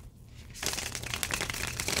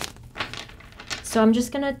 So I'm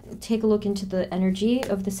just going to take a look into the energy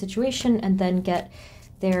of the situation and then get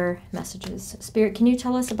their messages. Spirit, can you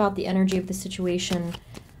tell us about the energy of the situation,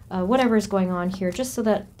 whatever is going on here, just so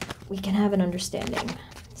that we can have an understanding.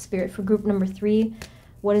 Spirit, for group number 3,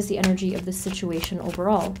 what is the energy of the situation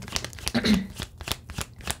overall?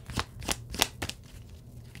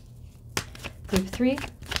 Group 3.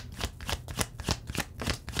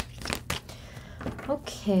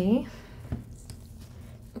 Okay.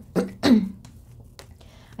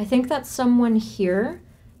 I think that someone here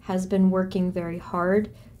has been working very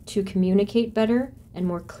hard to communicate better and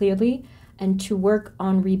more clearly and to work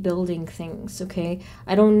on rebuilding things, okay?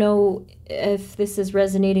 I don't know if this is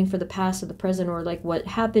resonating for the past or the present or like what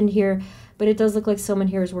happened here, but it does look like someone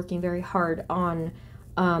here is working very hard on,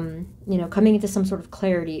 you know, coming into some sort of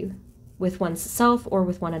clarity with oneself or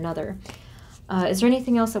with one another. Is there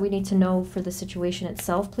anything else that we need to know for the situation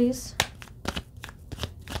itself, please?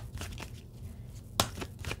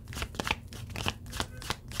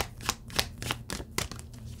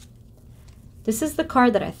 This is the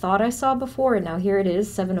card that I thought I saw before, and now here it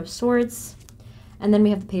is, 7 of Swords. And then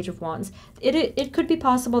we have the Page of Wands. It could be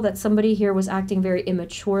possible that somebody here was acting very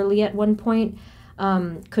immaturely at one point.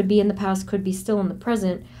 Could be in the past, could be still in the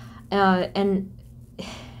present. And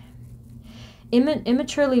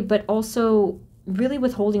immaturely, but also really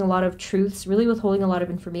withholding a lot of truths, really withholding a lot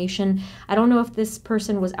of information. I don't know if this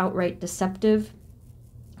person was outright deceptive.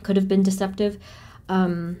 Could have been deceptive.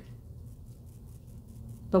 But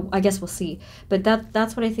I guess we'll see. But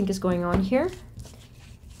that's what I think is going on here.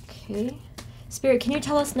 Okay. Spirit, can you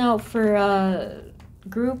tell us now for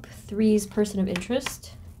group 3's person of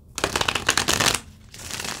interest?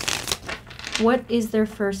 What is their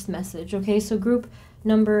first message? Okay, so group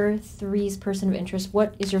number 3's person of interest,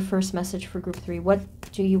 what is your first message for group 3? What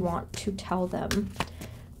do you want to tell them?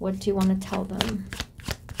 What do you want to tell them?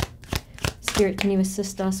 Spirit, can you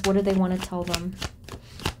assist us? What do they want to tell them?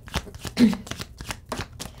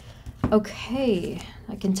 Okay,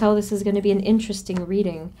 I can tell this is going to be an interesting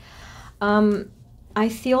reading. I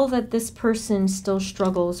feel that this person still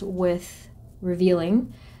struggles with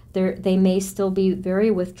revealing. They may still be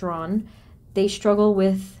very withdrawn. They struggle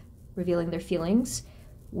with revealing their feelings,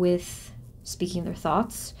 with speaking their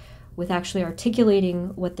thoughts, with actually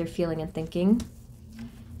articulating what they're feeling and thinking.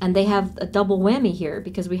 And they have a double whammy here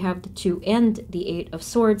because we have the 2 and the 8 of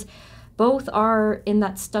Swords. Both are in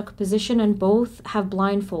that stuck position and both have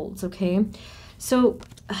blindfolds, okay? So,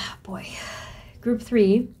 boy, group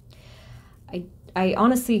 3, I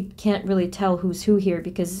honestly can't really tell who's who here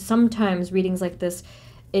because sometimes readings like this,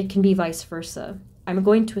 it can be vice versa. I'm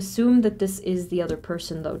going to assume that this is the other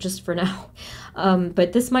person though, just for now.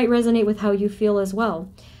 But this might resonate with how you feel as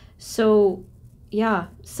well. So, yeah,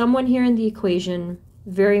 someone here in the equation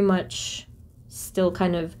very much still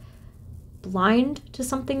kind of blind to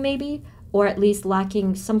something maybe, or at least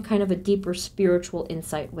lacking some kind of a deeper spiritual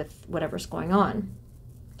insight with whatever's going on.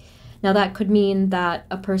 Now, that could mean that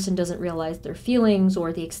a person doesn't realize their feelings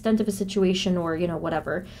or the extent of a situation or, you know,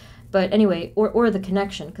 whatever. But anyway, or the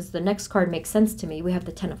connection, because the next card makes sense to me. We have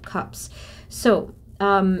the Ten of Cups. So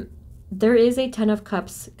there is a Ten of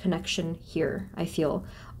Cups connection here, I feel.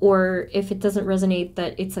 Or if it doesn't resonate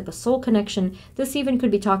that it's like a soul connection, this even could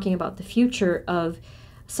be talking about the future of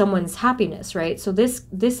someone's happiness, right? So this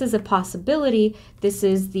is a possibility. This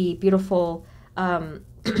is the beautiful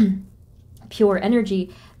pure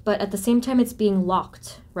energy, but at the same time it's being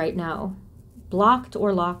locked right now. Blocked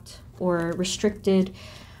or locked or restricted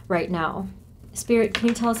right now. Spirit, can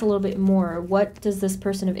you tell us a little bit more? What does this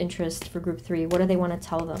person of interest for group 3, what do they want to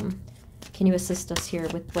tell them? Can you assist us here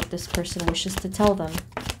with what this person wishes to tell them?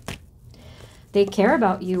 They care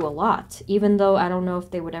about you a lot, even though I don't know if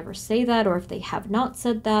they would ever say that or if they have not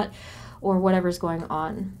said that or whatever's going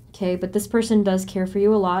on, okay? But this person does care for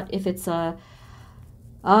you a lot. If it's a,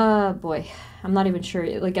 boy, I'm not even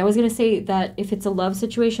sure. Like, I was going to say that if it's a love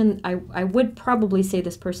situation, I would probably say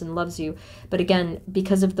this person loves you. But again,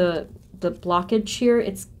 because of the blockage here,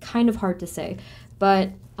 it's kind of hard to say.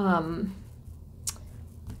 But, 1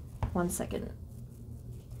 second.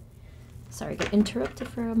 Sorry, I got interrupted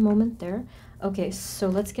for a moment there. Okay, so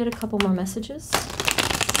let's get a couple more messages.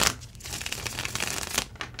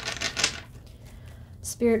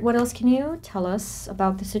 Spirit, what else can you tell us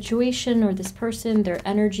about the situation or this person, their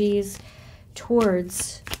energies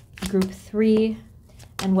towards group 3,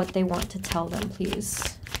 and what they want to tell them,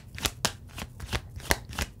 please?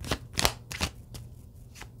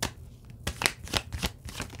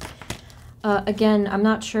 Again, I'm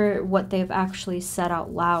not sure what they've actually said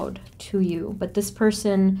out loud to you, but this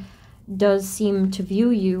person does seem to view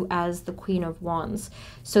you as the Queen of Wands.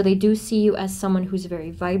 So they do see you as someone who's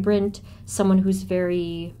very vibrant, someone who's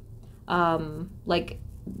very, like,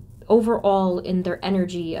 overall in their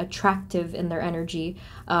energy, attractive in their energy.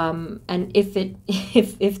 And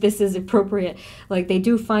if this is appropriate, like, they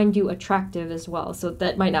do find you attractive as well. So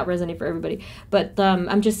that might not resonate for everybody. But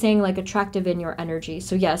I'm just saying, like, attractive in your energy.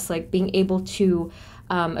 So yes, like, being able to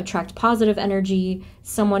attract positive energy,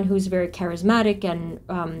 someone who's very charismatic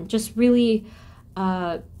and just really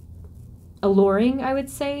alluring, I would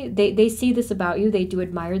say. They see this about you. They do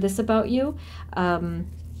admire this about you.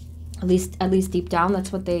 At least deep down,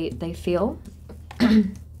 that's what they feel.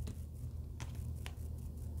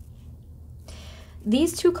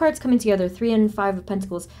 These two cards coming together, 3 and 5 of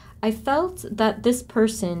Pentacles, I felt that this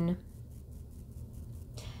person,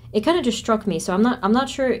 it kind of just struck me. So I'm not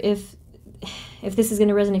sure if this is going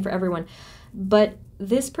to resonate for everyone, but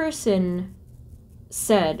this person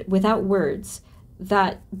said without words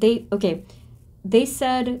that they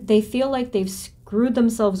said they feel like they've screwed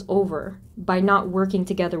themselves over by not working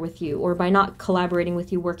together with you, or by not collaborating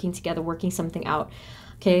with you, working together, working something out.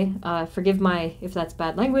 Okay, forgive my if that's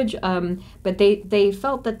bad language, but they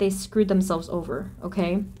felt that they screwed themselves over,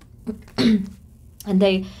 okay? And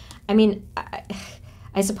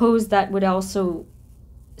I suppose that would also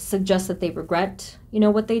suggest that they regret, you know,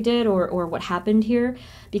 what they did or what happened here,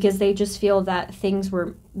 because they just feel that things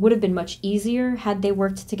would have been much easier had they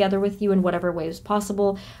worked together with you in whatever way was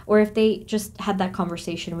possible, or if they just had that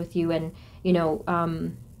conversation with you and, you know,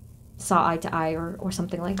 saw eye to eye or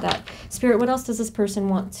something like that. Spirit, what else does this person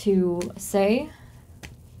want to say?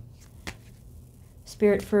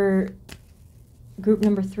 Spirit, for group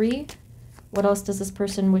number 3, what else does this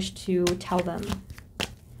person wish to tell them?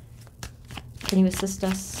 Can you assist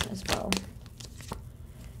us as well?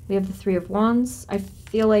 We have the 3 of Wands. I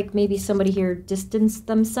feel like maybe somebody here distanced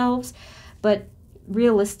themselves, but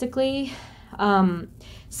realistically,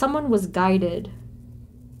 someone was guided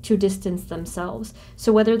to distance themselves.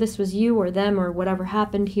 So whether this was you or them or whatever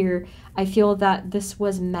happened here, I feel that this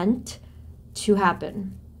was meant to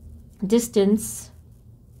happen. Distance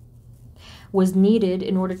was needed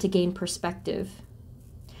in order to gain perspective.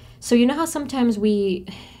 So you know how sometimes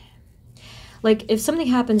like, if something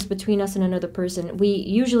happens between us and another person, we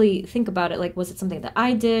usually think about it like, was it something that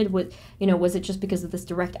I did? Was it just because of this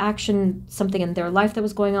direct action, something in their life that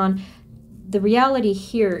was going on? The reality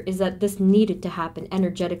here is that this needed to happen,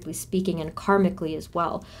 energetically speaking, and karmically as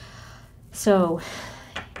well. So,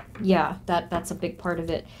 yeah, that's a big part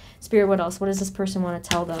of it. Spirit, what else? What does this person want to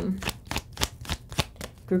tell them?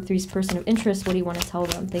 Group 3's person of interest, what do you want to tell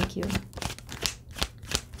them? Thank you.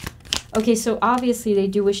 Okay, so obviously they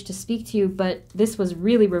do wish to speak to you, but this was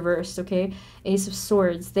really reversed, okay? Ace of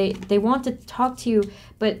Swords. They want to talk to you,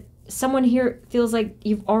 but someone here feels like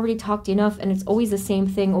you've already talked enough and it's always the same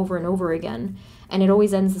thing over and over again. and it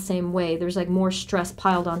always ends the same way. There's like more stress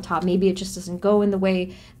piled on top. Maybe it just doesn't go in the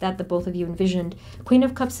way that the both of you envisioned. Queen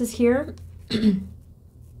of Cups is here.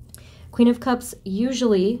 Queen of Cups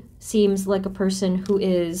usually seems like a person who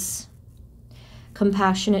is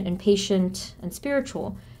compassionate and patient and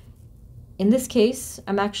spiritual. In this case,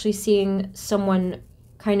 I'm actually seeing someone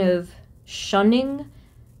kind of shunning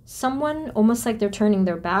someone, almost like they're turning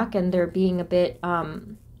their back and they're being a bit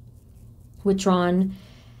withdrawn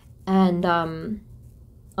and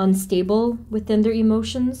unstable within their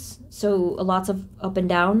emotions. So lots of up and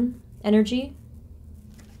down energy.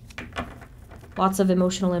 Lots of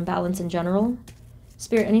emotional imbalance in general.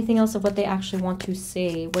 Spirit, anything else of what they actually want to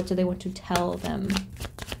say? What do they want to tell them?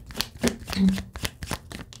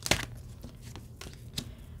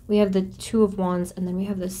 We have the Two of Wands, and then we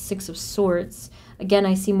have the Six of Swords. Again,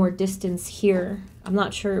 I see more distance here. I'm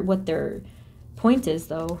not sure what their point is,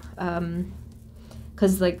 though.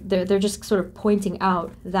 Because like they're just sort of pointing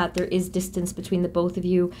out that there is distance between the both of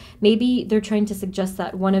you. Maybe they're trying to suggest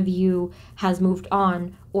that one of you has moved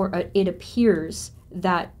on, or it appears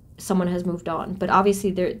that someone has moved on. But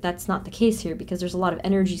obviously that's not the case here, because there's a lot of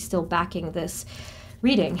energy still backing this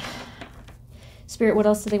reading. Spirit, what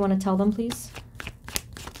else do they want to tell them, please?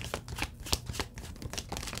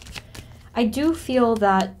 I do feel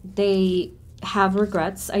that they have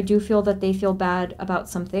regrets. I do feel that they feel bad about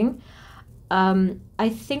something. I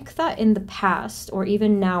think that in the past, or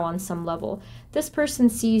even now on some level, this person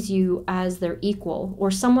sees you as their equal, or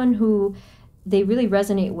someone who they really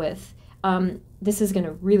resonate with. This is going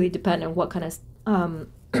to really depend on what kind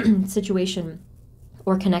of situation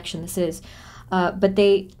or connection this is. But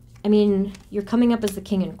I mean, you're coming up as the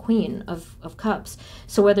King and Queen of Cups.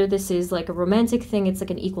 So whether this is like a romantic thing, it's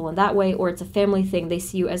like an equal in that way, or it's a family thing, they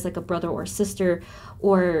see you as like a brother or sister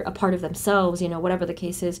or a part of themselves, you know, whatever the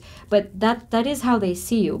case is. But that is how they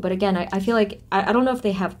see you. But again, I feel like, I don't know if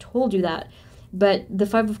they have told you that, but the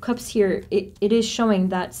Five of Cups here, it is showing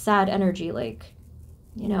that sad energy, like,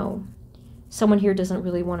 you know, someone here doesn't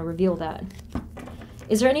really want to reveal that.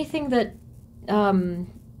 Is there anything that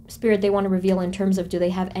Spirit they want to reveal in terms of, do they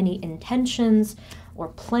have any intentions or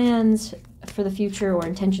plans for the future, or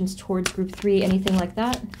intentions towards group 3, anything like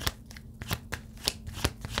that?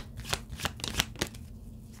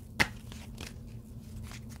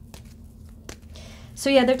 So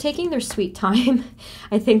yeah, they're taking their sweet time,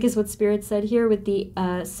 I think is what Spirit said here with the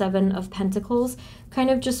Seven of Pentacles. Kind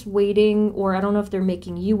of just waiting, or I don't know if they're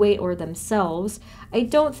making you wait or themselves. I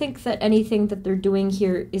don't think that anything that they're doing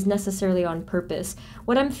here is necessarily on purpose.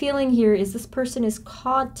 What I'm feeling here is this person is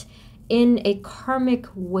caught in a karmic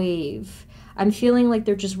wave. I'm feeling like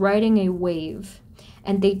they're just riding a wave,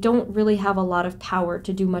 and they don't really have a lot of power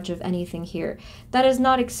to do much of anything here. That is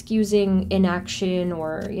not excusing inaction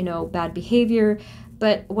or, you know, bad behavior,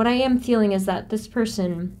 but what I am feeling is that this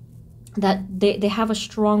person, that they have a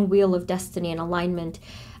strong wheel of destiny and alignment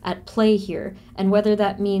at play here. And whether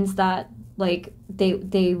that means that like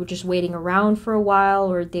they were just waiting around for a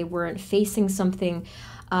while, or they weren't facing something,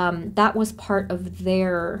 that was part of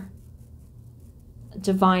their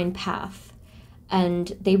divine path,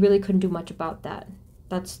 and they really couldn't do much about that.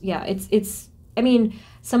 That's, yeah, it's I mean,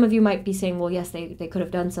 some of you might be saying, well, yes, they could have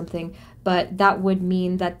done something, but that would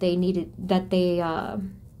mean that they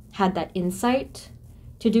had that insight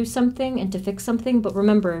to do something and to fix something. But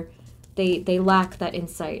remember, they lack that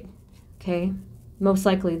insight, okay? Most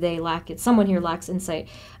likely they lack it. Someone here lacks insight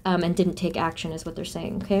and didn't take action is what they're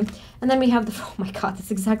saying, okay? And then we have the, oh my God,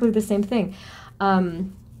 that's exactly the same thing.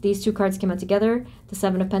 These two cards came out together, the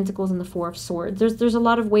Seven of Pentacles and the Four of Swords. There's a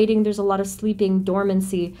lot of waiting, there's a lot of sleeping,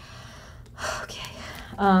 dormancy. Okay,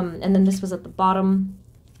 and then this was at the bottom.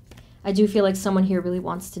 I do feel like someone here really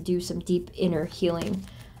wants to do some deep inner healing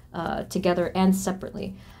together and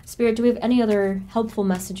separately. Spirit, do we have any other helpful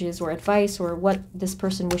messages or advice, or what this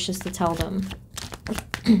person wishes to tell them?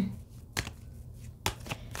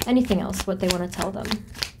 Anything else, what they want to tell them?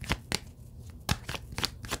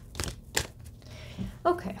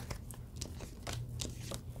 Okay.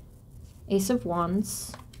 Ace of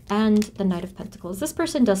Wands and the Knight of Pentacles. This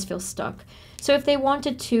person does feel stuck. So if they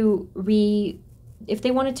wanted to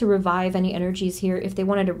revive any energies here, if they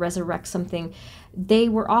wanted to resurrect something, they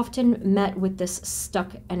were often met with this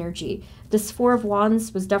stuck energy. This Four of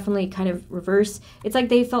Wands was definitely kind of reverse. It's like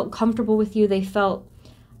they felt comfortable with you. They felt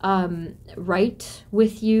right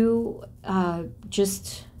with you,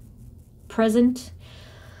 just present.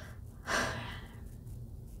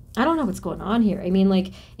 I don't know what's going on here. I mean,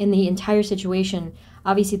 like, in the entire situation,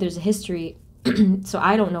 obviously there's a history, so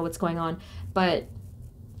I don't know what's going on, but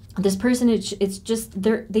this person, it's just,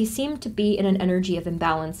 they seem to be in an energy of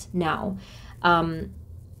imbalance now.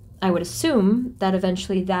 I would assume that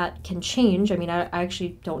eventually that can change. I mean, I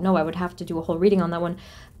actually don't know. I would have to do a whole reading on that one.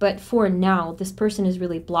 But for now, this person is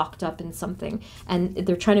really blocked up in something, and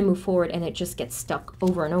they're trying to move forward, and it just gets stuck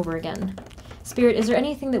over and over again. Spirit, is there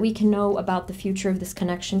anything that we can know about the future of this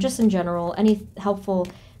connection, just in general? Any helpful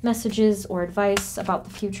messages or advice about the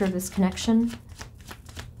future of this connection?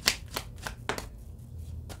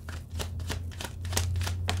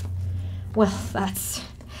 Well, that's...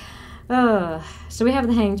 so we have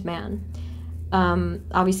the Hanged Man.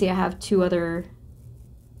 Obviously, I have two other...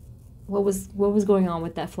 What was going on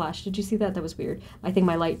with that flash? Did you see that? That was weird. I think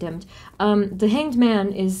my light dimmed. The Hanged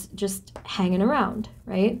Man is just hanging around,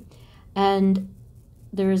 right? And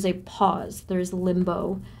there is a pause. There's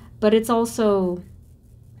limbo. But it's also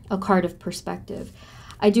a card of perspective.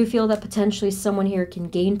 I do feel that potentially someone here can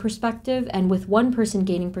gain perspective, and with one person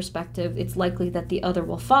gaining perspective, it's likely that the other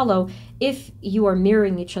will follow if you are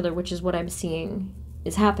mirroring each other, which is what I'm seeing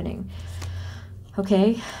is happening.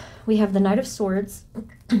 Okay, we have the Knight of Swords,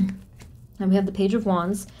 and we have the Page of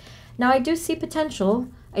Wands. Now, I do see potential.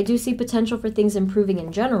 I do see potential for things improving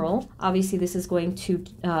in general. Obviously, this is going to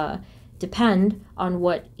depend on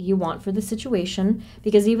what you want for the situation,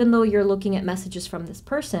 because even though you're looking at messages from this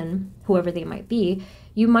person, whoever they might be,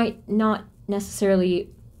 you might not necessarily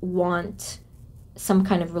want some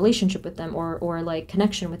kind of relationship with them or like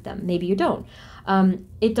connection with them. Maybe you don't.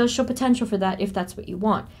 It does show potential for that if that's what you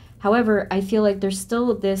want. However, I feel like there's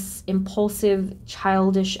still this impulsive,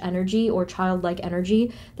 childish energy or childlike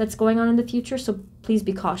energy that's going on in the future, so please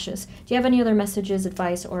be cautious. Do you have any other messages,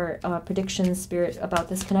 advice, or predictions, Spirit, about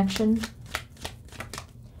this connection?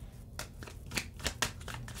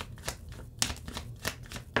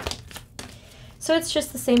 So it's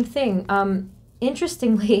just the same thing.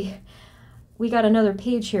 Interestingly, we got another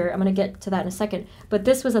page here. I'm going to get to that in a second. But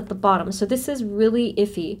this was at the bottom. So this is really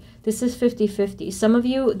iffy. This is 50-50. Some of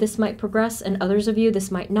you, this might progress, and others of you,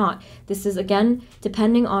 this might not. This is, again,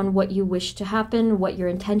 depending on what you wish to happen, what your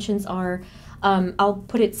intentions are. I'll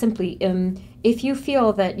put it simply. If you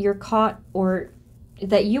feel that you're caught, or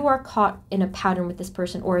that you are caught in a pattern with this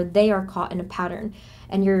person, or they are caught in a pattern,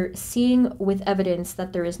 and you're seeing with evidence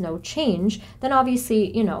that there is no change, then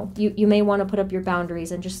obviously, you know, you may want to put up your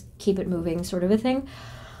boundaries and just keep it moving, sort of a thing.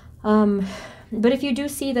 But if you do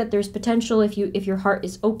see that there's potential, if your heart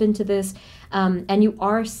is open to this, and you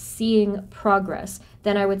are seeing progress,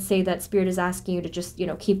 then I would say that Spirit is asking you to just, you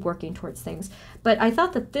know, keep working towards things. But I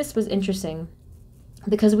thought that this was interesting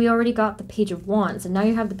because we already got the Page of Wands, and now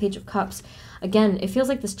you have the Page of Cups. Again, it feels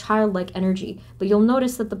like this childlike energy, but you'll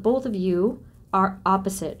notice that the both of you are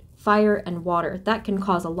opposite, fire and water. That can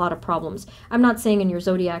cause a lot of problems. I'm not saying in your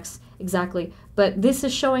zodiacs exactly, but this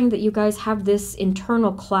is showing that you guys have this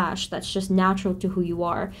internal clash that's just natural to who you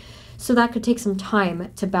are. So that could take some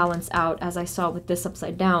time to balance out, as I saw with this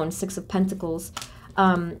upside down, Six of Pentacles.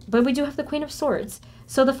 But we do have the Queen of Swords.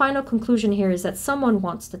 So the final conclusion here is that someone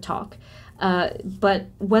wants to talk. But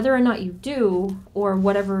whether or not you do, or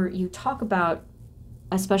whatever you talk about,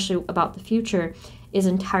 especially about the future, is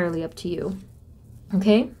entirely up to you.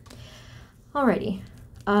 Okay? Alrighty.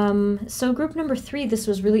 So group number 3, this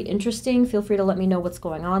was really interesting. Feel free to let me know what's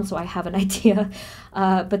going on so I have an idea.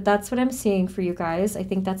 But that's what I'm seeing for you guys. I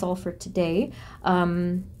think that's all for today.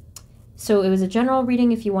 So it was a general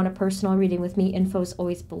reading. If you want a personal reading with me, info is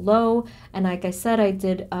always below. And like I said, I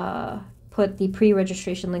did put the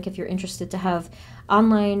pre-registration link if you're interested to have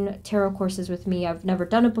online tarot courses with me. I've never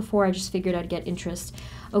done it before. I just figured I'd get interest.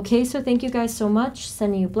 Okay, so thank you guys so much.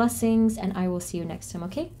 Sending you blessings, and I will see you next time,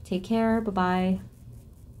 okay? Take care. Bye-bye.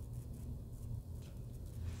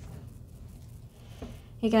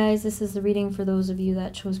 Hey guys, this is the reading for those of you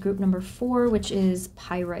that chose group number 4, which is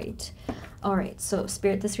Pyrite. All right, so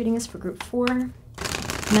Spirit, this reading is for group 4.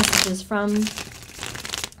 Messages from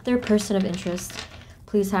their person of interest.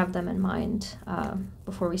 Please have them in mind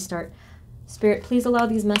before we start. Spirit, please allow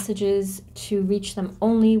these messages to reach them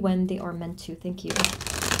only when they are meant to. Thank you.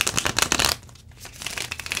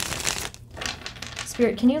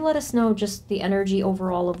 Spirit, can you let us know just the energy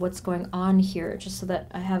overall of what's going on here, just so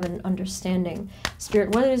that I have an understanding?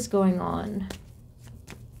 Spirit, what is going on?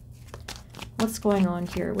 What's going on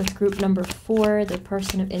here with group number 4, the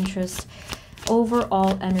person of interest,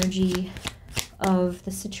 overall energy of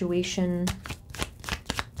the situation,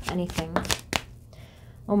 anything?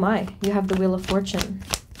 Oh my, you have the Wheel of Fortune.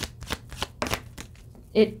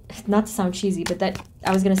 Not to sound cheesy, but that,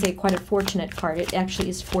 I was going to say quite a fortunate card. It actually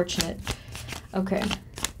is fortunate. Okay.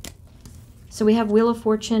 So we have Wheel of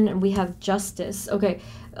Fortune and we have Justice. Okay.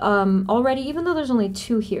 Already, even though there's only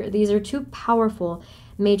 2 here, these are 2 powerful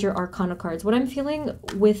major arcana cards. What I'm feeling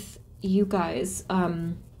with you guys,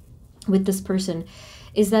 with this person,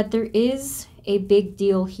 is that there is a big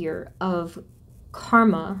deal here of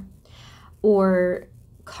karma or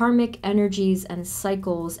karmic energies and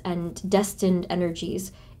cycles and destined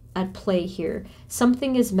energies at play here.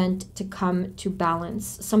 Something is meant to come to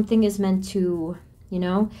balance. Something is meant to, you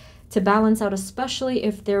know, to balance out, especially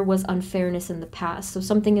if there was unfairness in the past. So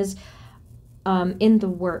something is in the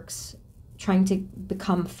works, trying to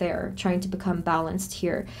become fair, trying to become balanced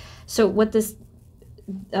here. So what this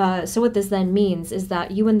then means is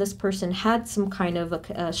that you and this person had some kind of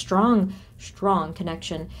a strong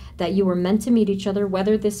connection, that you were meant to meet each other,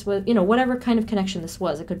 whether this was, you know, whatever kind of connection this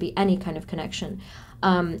was. It could be any kind of connection.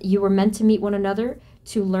 You were meant to meet one another,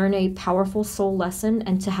 to learn a powerful soul lesson,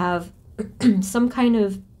 and to have some kind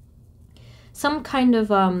of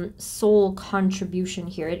soul contribution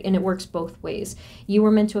here, and it works both ways. You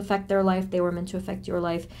were meant to affect their life, they were meant to affect your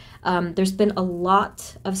life. There's been a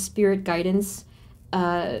lot of spirit guidance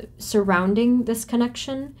surrounding this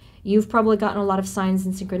connection. You've probably gotten a lot of signs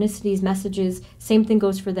and synchronicities, messages. Same thing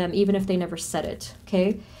goes for them, even if they never said it.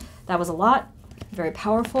 Okay, that was a lot, very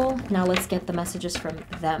powerful. Now let's get the messages from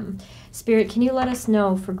them. Spirit, can you let us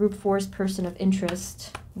know for group 4's person of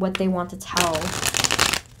interest what they want to tell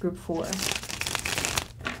group 4?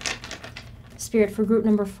 Spirit, for group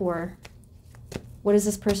number 4, what does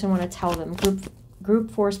this person want to tell them?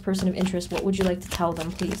 Group 4's person of interest, what would you like to tell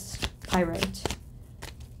them, please? Pyrite.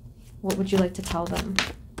 What would you like to tell them?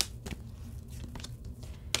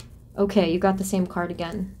 Okay, you got the same card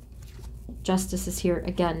again. Justice is here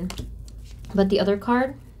again. But the other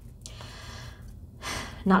card,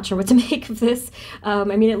 not sure what to make of this. I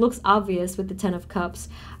mean, it looks obvious with the 10 of Cups,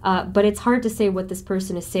 but it's hard to say what this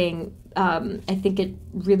person is saying. I think it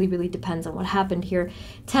really, really depends on what happened here.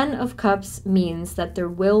 10 of Cups means that there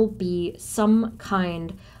will be some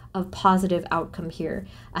kind of positive outcome here.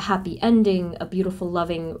 A happy ending, a beautiful,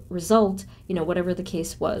 loving result, you know, whatever the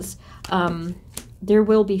case was. There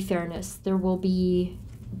will be fairness. There will be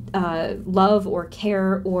love or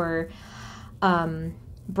care or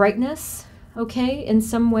brightness, okay, in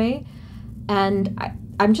some way. And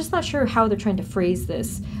I'm just not sure how they're trying to phrase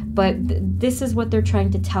this, but this is what they're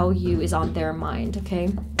trying to tell you is on their mind, okay?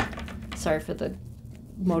 Sorry for the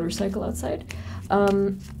motorcycle outside.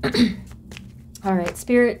 All right,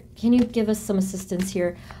 Spirit, can you give us some assistance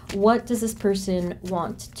here? What does this person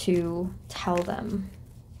want to tell them?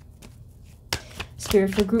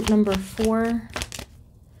 Spirit, for group number 4,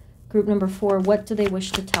 what do they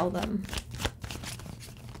wish to tell them?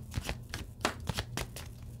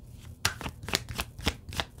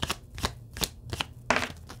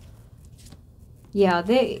 Yeah,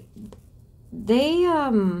 they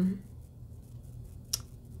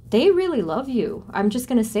really love you. I'm just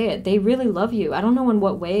going to say it. They really love you. I don't know in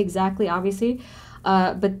what way exactly, obviously,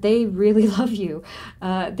 but they really love you.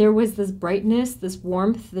 There was this brightness, this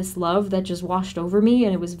warmth, this love that just washed over me,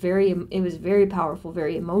 and it was very powerful,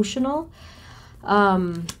 very emotional.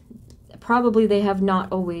 Probably they have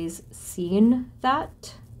not always seen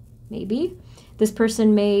that, maybe. This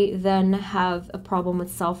person may then have a problem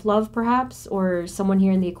with self-love, perhaps, or someone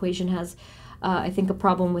here in the equation has, I think, a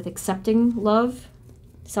problem with accepting love,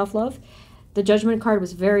 self-love. The Judgment card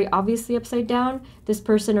was very obviously upside down. This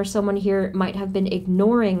person or someone here might have been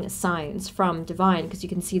ignoring signs from Divine, because you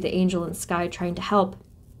can see the angel in the sky trying to help,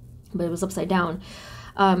 but it was upside down.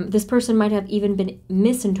 This person might have even been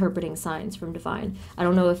misinterpreting signs from Divine. I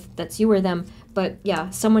don't know if that's you or them, but yeah,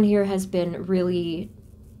 someone here has been really,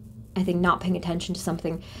 I think, not paying attention to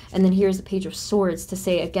something. And then here's the Page of Swords to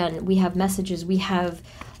say, again, we have messages, we have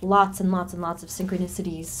lots and lots and lots of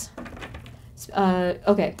synchronicities.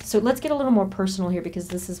 Okay, so let's get a little more personal here, because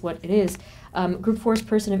this is what it is. Group 4's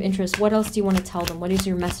person of interest, what else do you want to tell them? What is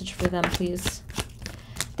your message for them, please?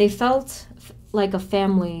 They felt like a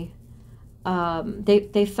family.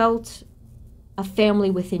 They felt a family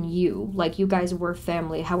within you, like you guys were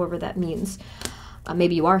family, however that means.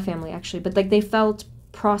 Maybe you are family, actually, but like they felt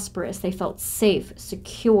prosperous, they felt safe,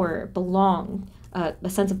 secure, a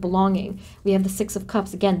sense of belonging. We have the 6 of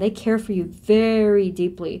Cups. Again, they care for you very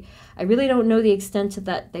deeply. I really don't know the extent to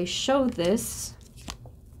that they show this.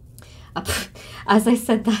 As I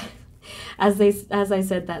said that,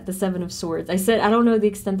 the 7 of Swords. I said I don't know the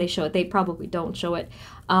extent they show it. They probably don't show it.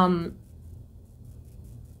 The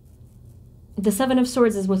 7 of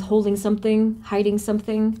Swords is withholding something, hiding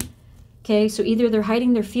something. Okay, so either they're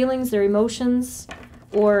hiding their feelings, their emotions,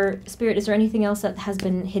 or Spirit, is there anything else that has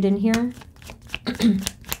been hidden here?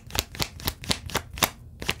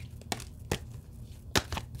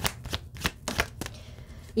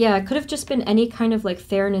 Yeah, it could have just been any kind of like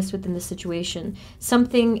fairness within the situation.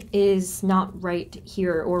 Something is not right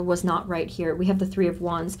here or was not right here. We have the Three of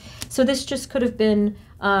Wands. So this just could have been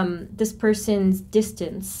this person's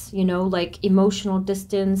distance, you know, like emotional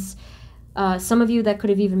distance. Some of you, that could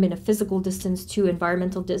have even been a physical distance to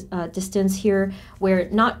environmental distance here, where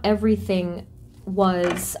not everything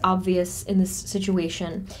was obvious in this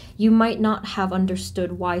situation. You might not have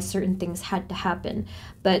understood why certain things had to happen,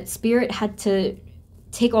 but Spirit had to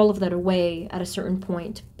take all of that away at a certain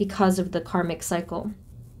point because of the karmic cycle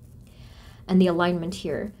and the alignment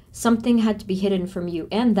here. Something had to be hidden from you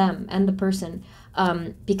and them and the person,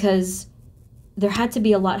 because there had to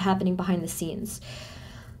be a lot happening behind the scenes.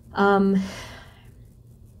 I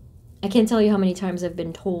can't tell you how many times I've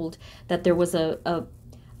been told that there was a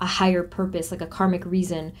higher purpose, like a karmic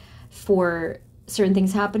reason for certain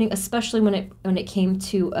things happening, especially when it came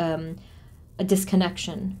to a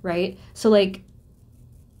disconnection, right? So like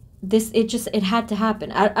this, it had to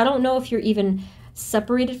happen. I don't know if you're even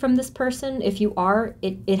separated from this person. If you are,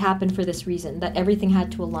 it happened for this reason, that everything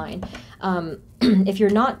had to align. If you're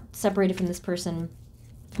not separated from this person,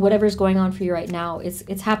 whatever's going on for you right now,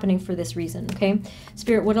 it's happening for this reason, okay?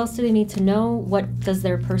 Spirit, what else do they need to know? What does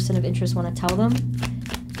their person of interest want to tell them?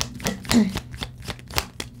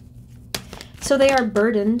 So they are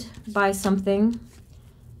burdened by something.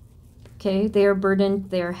 Okay, they are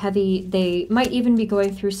burdened, they are heavy, they might even be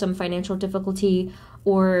going through some financial difficulty,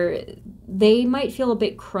 or they might feel a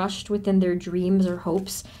bit crushed within their dreams or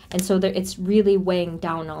hopes, and so it's really weighing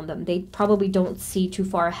down on them. They probably don't see too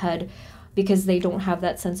far ahead because they don't have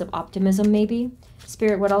that sense of optimism, maybe.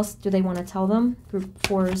 Spirit, what else do they want to tell them? Group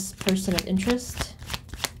 4's person of interest.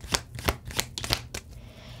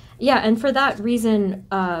 Yeah, and for that reason,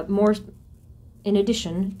 more in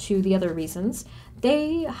addition to the other reasons,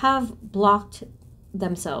 they have blocked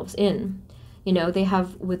themselves in. You know, they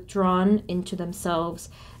have withdrawn into themselves.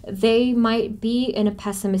 They might be in a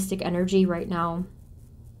pessimistic energy right now.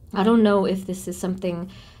 I don't know if this is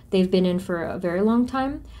something they've been in for a very long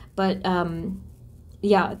time, but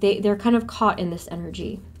yeah, they're kind of caught in this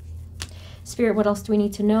energy. Spirit, what else do we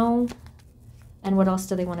need to know? And what else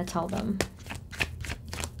do they want to tell them?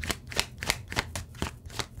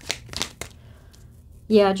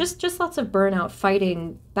 Yeah, just lots of burnout,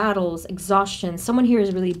 fighting, battles, exhaustion. Someone here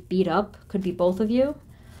is really beat up. Could be both of you.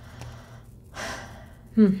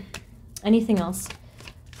 Anything else?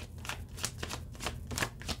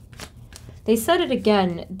 They said it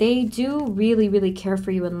again. They do really, really care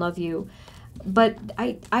for you and love you. But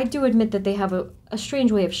I do admit that they have a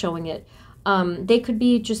strange way of showing it. They could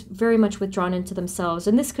be just very much withdrawn into themselves.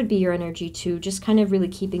 And this could be your energy too. Just kind of really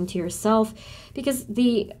keeping to yourself. Because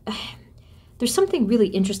there's something really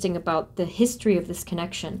interesting about the history of this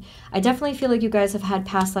connection. I definitely feel like you guys have had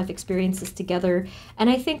past life experiences together.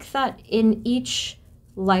 And I think that in each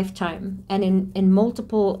lifetime and in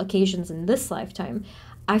multiple occasions in this lifetime,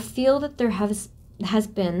 I feel that there has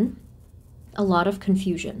been a lot of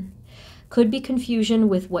confusion. Could be confusion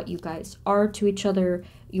with what you guys are to each other,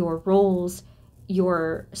 your roles,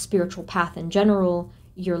 your spiritual path in general,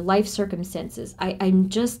 your life circumstances. I'm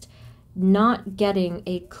just not getting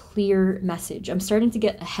a clear message. I'm starting to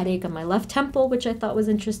get a headache on my left temple, which I thought was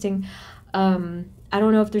interesting. I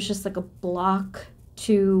don't know if there's just like a block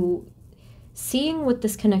to seeing what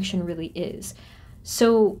this connection really is.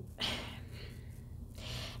 So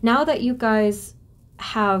now that you guys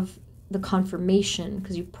have the confirmation,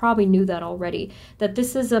 because you probably knew that already, that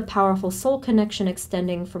this is a powerful soul connection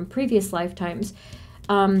extending from previous lifetimes,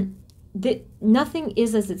 nothing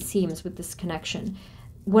is as it seems with this connection.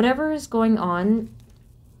 Whatever is going on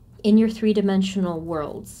in your three-dimensional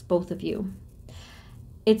worlds, both of you,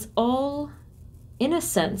 it's all, in a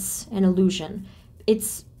sense, an illusion.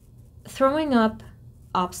 It's throwing up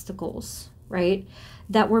obstacles, right,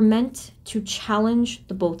 that were meant to challenge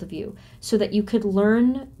the both of you so that you could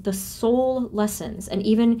learn the soul lessons and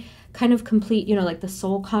even kind of complete, you know, like the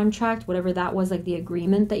soul contract, whatever that was, like the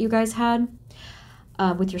agreement that you guys had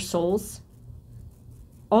with your souls.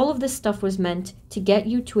 All of this stuff was meant to get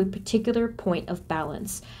you to a particular point of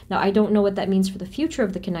balance. Now, I don't know what that means for the future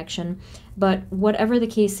of the connection, but whatever the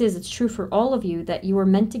case is, it's true for all of you that you were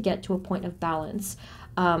meant to get to a point of balance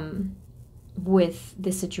with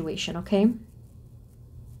this situation, okay?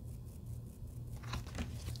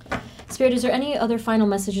 Spirit, is there any other final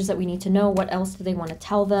messages that we need to know? What else do they want to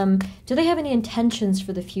tell them? Do they have any intentions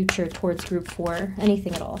for the future towards Group 4?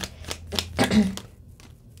 Anything at all?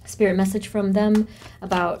 Spirit, message from them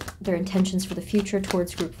about their intentions for the future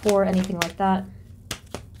towards Group 4, anything like that.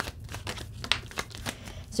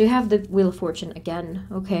 Is So you have the Wheel of Fortune again,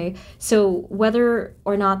 okay? So whether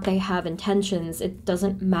or not they have intentions, it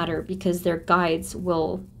doesn't matter, because their guides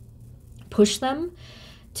will push them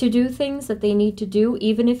to do things that they need to do,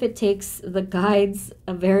 even if it takes the guides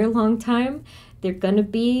a very long time. They're gonna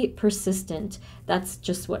be persistent. That's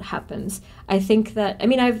just what happens. I think that, I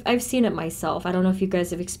mean, I've seen it myself. I don't know if you guys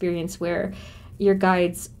have experienced where your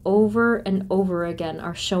guides over and over again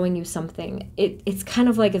are showing you something. It's kind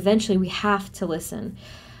of like eventually we have to listen.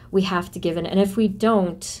 We have to give in. And if we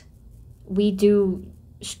don't, we do,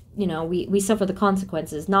 you know, we suffer the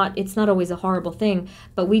consequences. It's not always a horrible thing,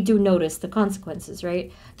 but we do notice the consequences,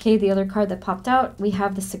 right? Okay, the other card that popped out, we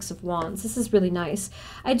have the Six of Wands. This is really nice.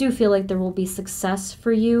 I do feel like there will be success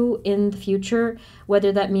for you in the future,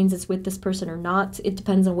 whether that means it's with this person or not. It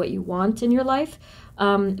depends on what you want in your life.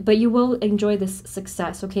 But you will enjoy this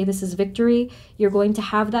success, okay? This is victory. You're going to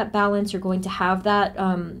have that balance. You're going to have that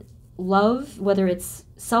love, whether it's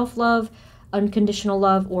self-love, unconditional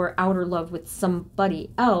love, or outer love with somebody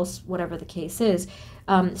else, whatever the case is.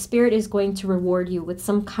 Spirit is going to reward you with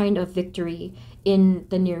some kind of victory in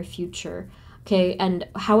the near future, okay? And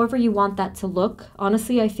however you want that to look,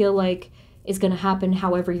 honestly, I feel like is going to happen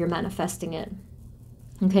however you're manifesting it,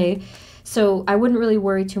 okay? So I wouldn't really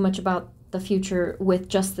worry too much about the future with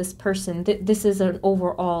just this person. This is an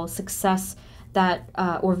overall success that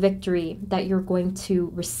or victory that you're going to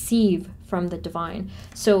receive from the divine.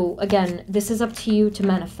 So again, this is up to you to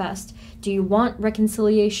manifest. Do you want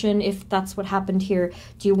reconciliation if that's what happened here?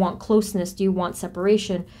 Do you want closeness? Do you want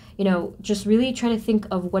separation? You know, just really try to think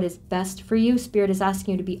of what is best for you. Spirit is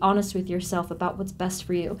asking you to be honest with yourself about what's best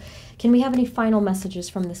for you. Can we have any final messages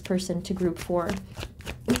from this person to group 4?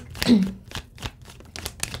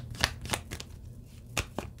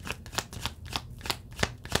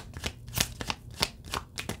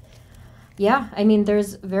 Yeah, I mean,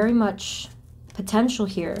 there's very much potential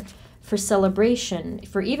here for celebration,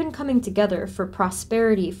 for even coming together, for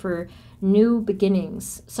prosperity, for new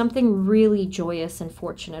beginnings, something really joyous and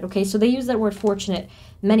fortunate. Okay, so they use that word fortunate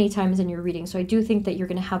many times in your reading. So I do think that you're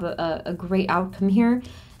going to have a great outcome here,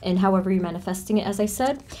 and however you're manifesting it, as I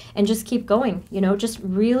said, and just keep going, you know, just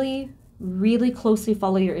really, really closely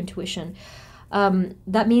follow your intuition.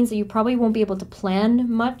 That means that you probably won't be able to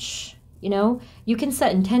plan much. You know, you can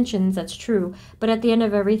set intentions, that's true, but at the end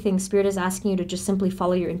of everything, Spirit is asking you to just simply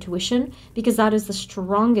follow your intuition, because that is the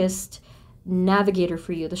strongest navigator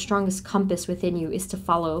for you. The strongest compass within you is to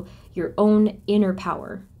follow your own inner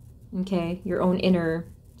power, okay? Your own inner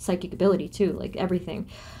psychic ability too, like everything.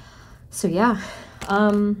 So yeah,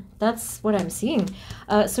 that's what I'm seeing.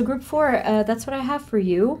 So group 4, that's what I have for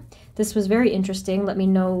you. This was very interesting. Let me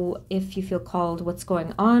know if you feel called, what's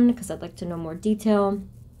going on, because I'd like to know more detail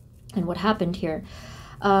and what happened here.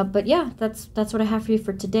 But yeah, that's what I have for you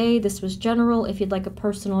for today. This was general. If you'd like a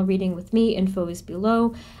personal reading with me, info is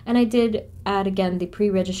below. And I did add, again, the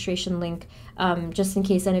pre-registration link, just in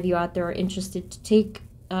case any of you out there are interested to take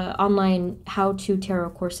online how-to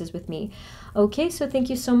tarot courses with me. Okay, so thank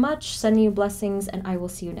you so much. Sending you blessings, and I will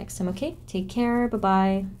see you next time, okay? Take care.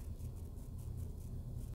 Bye-bye.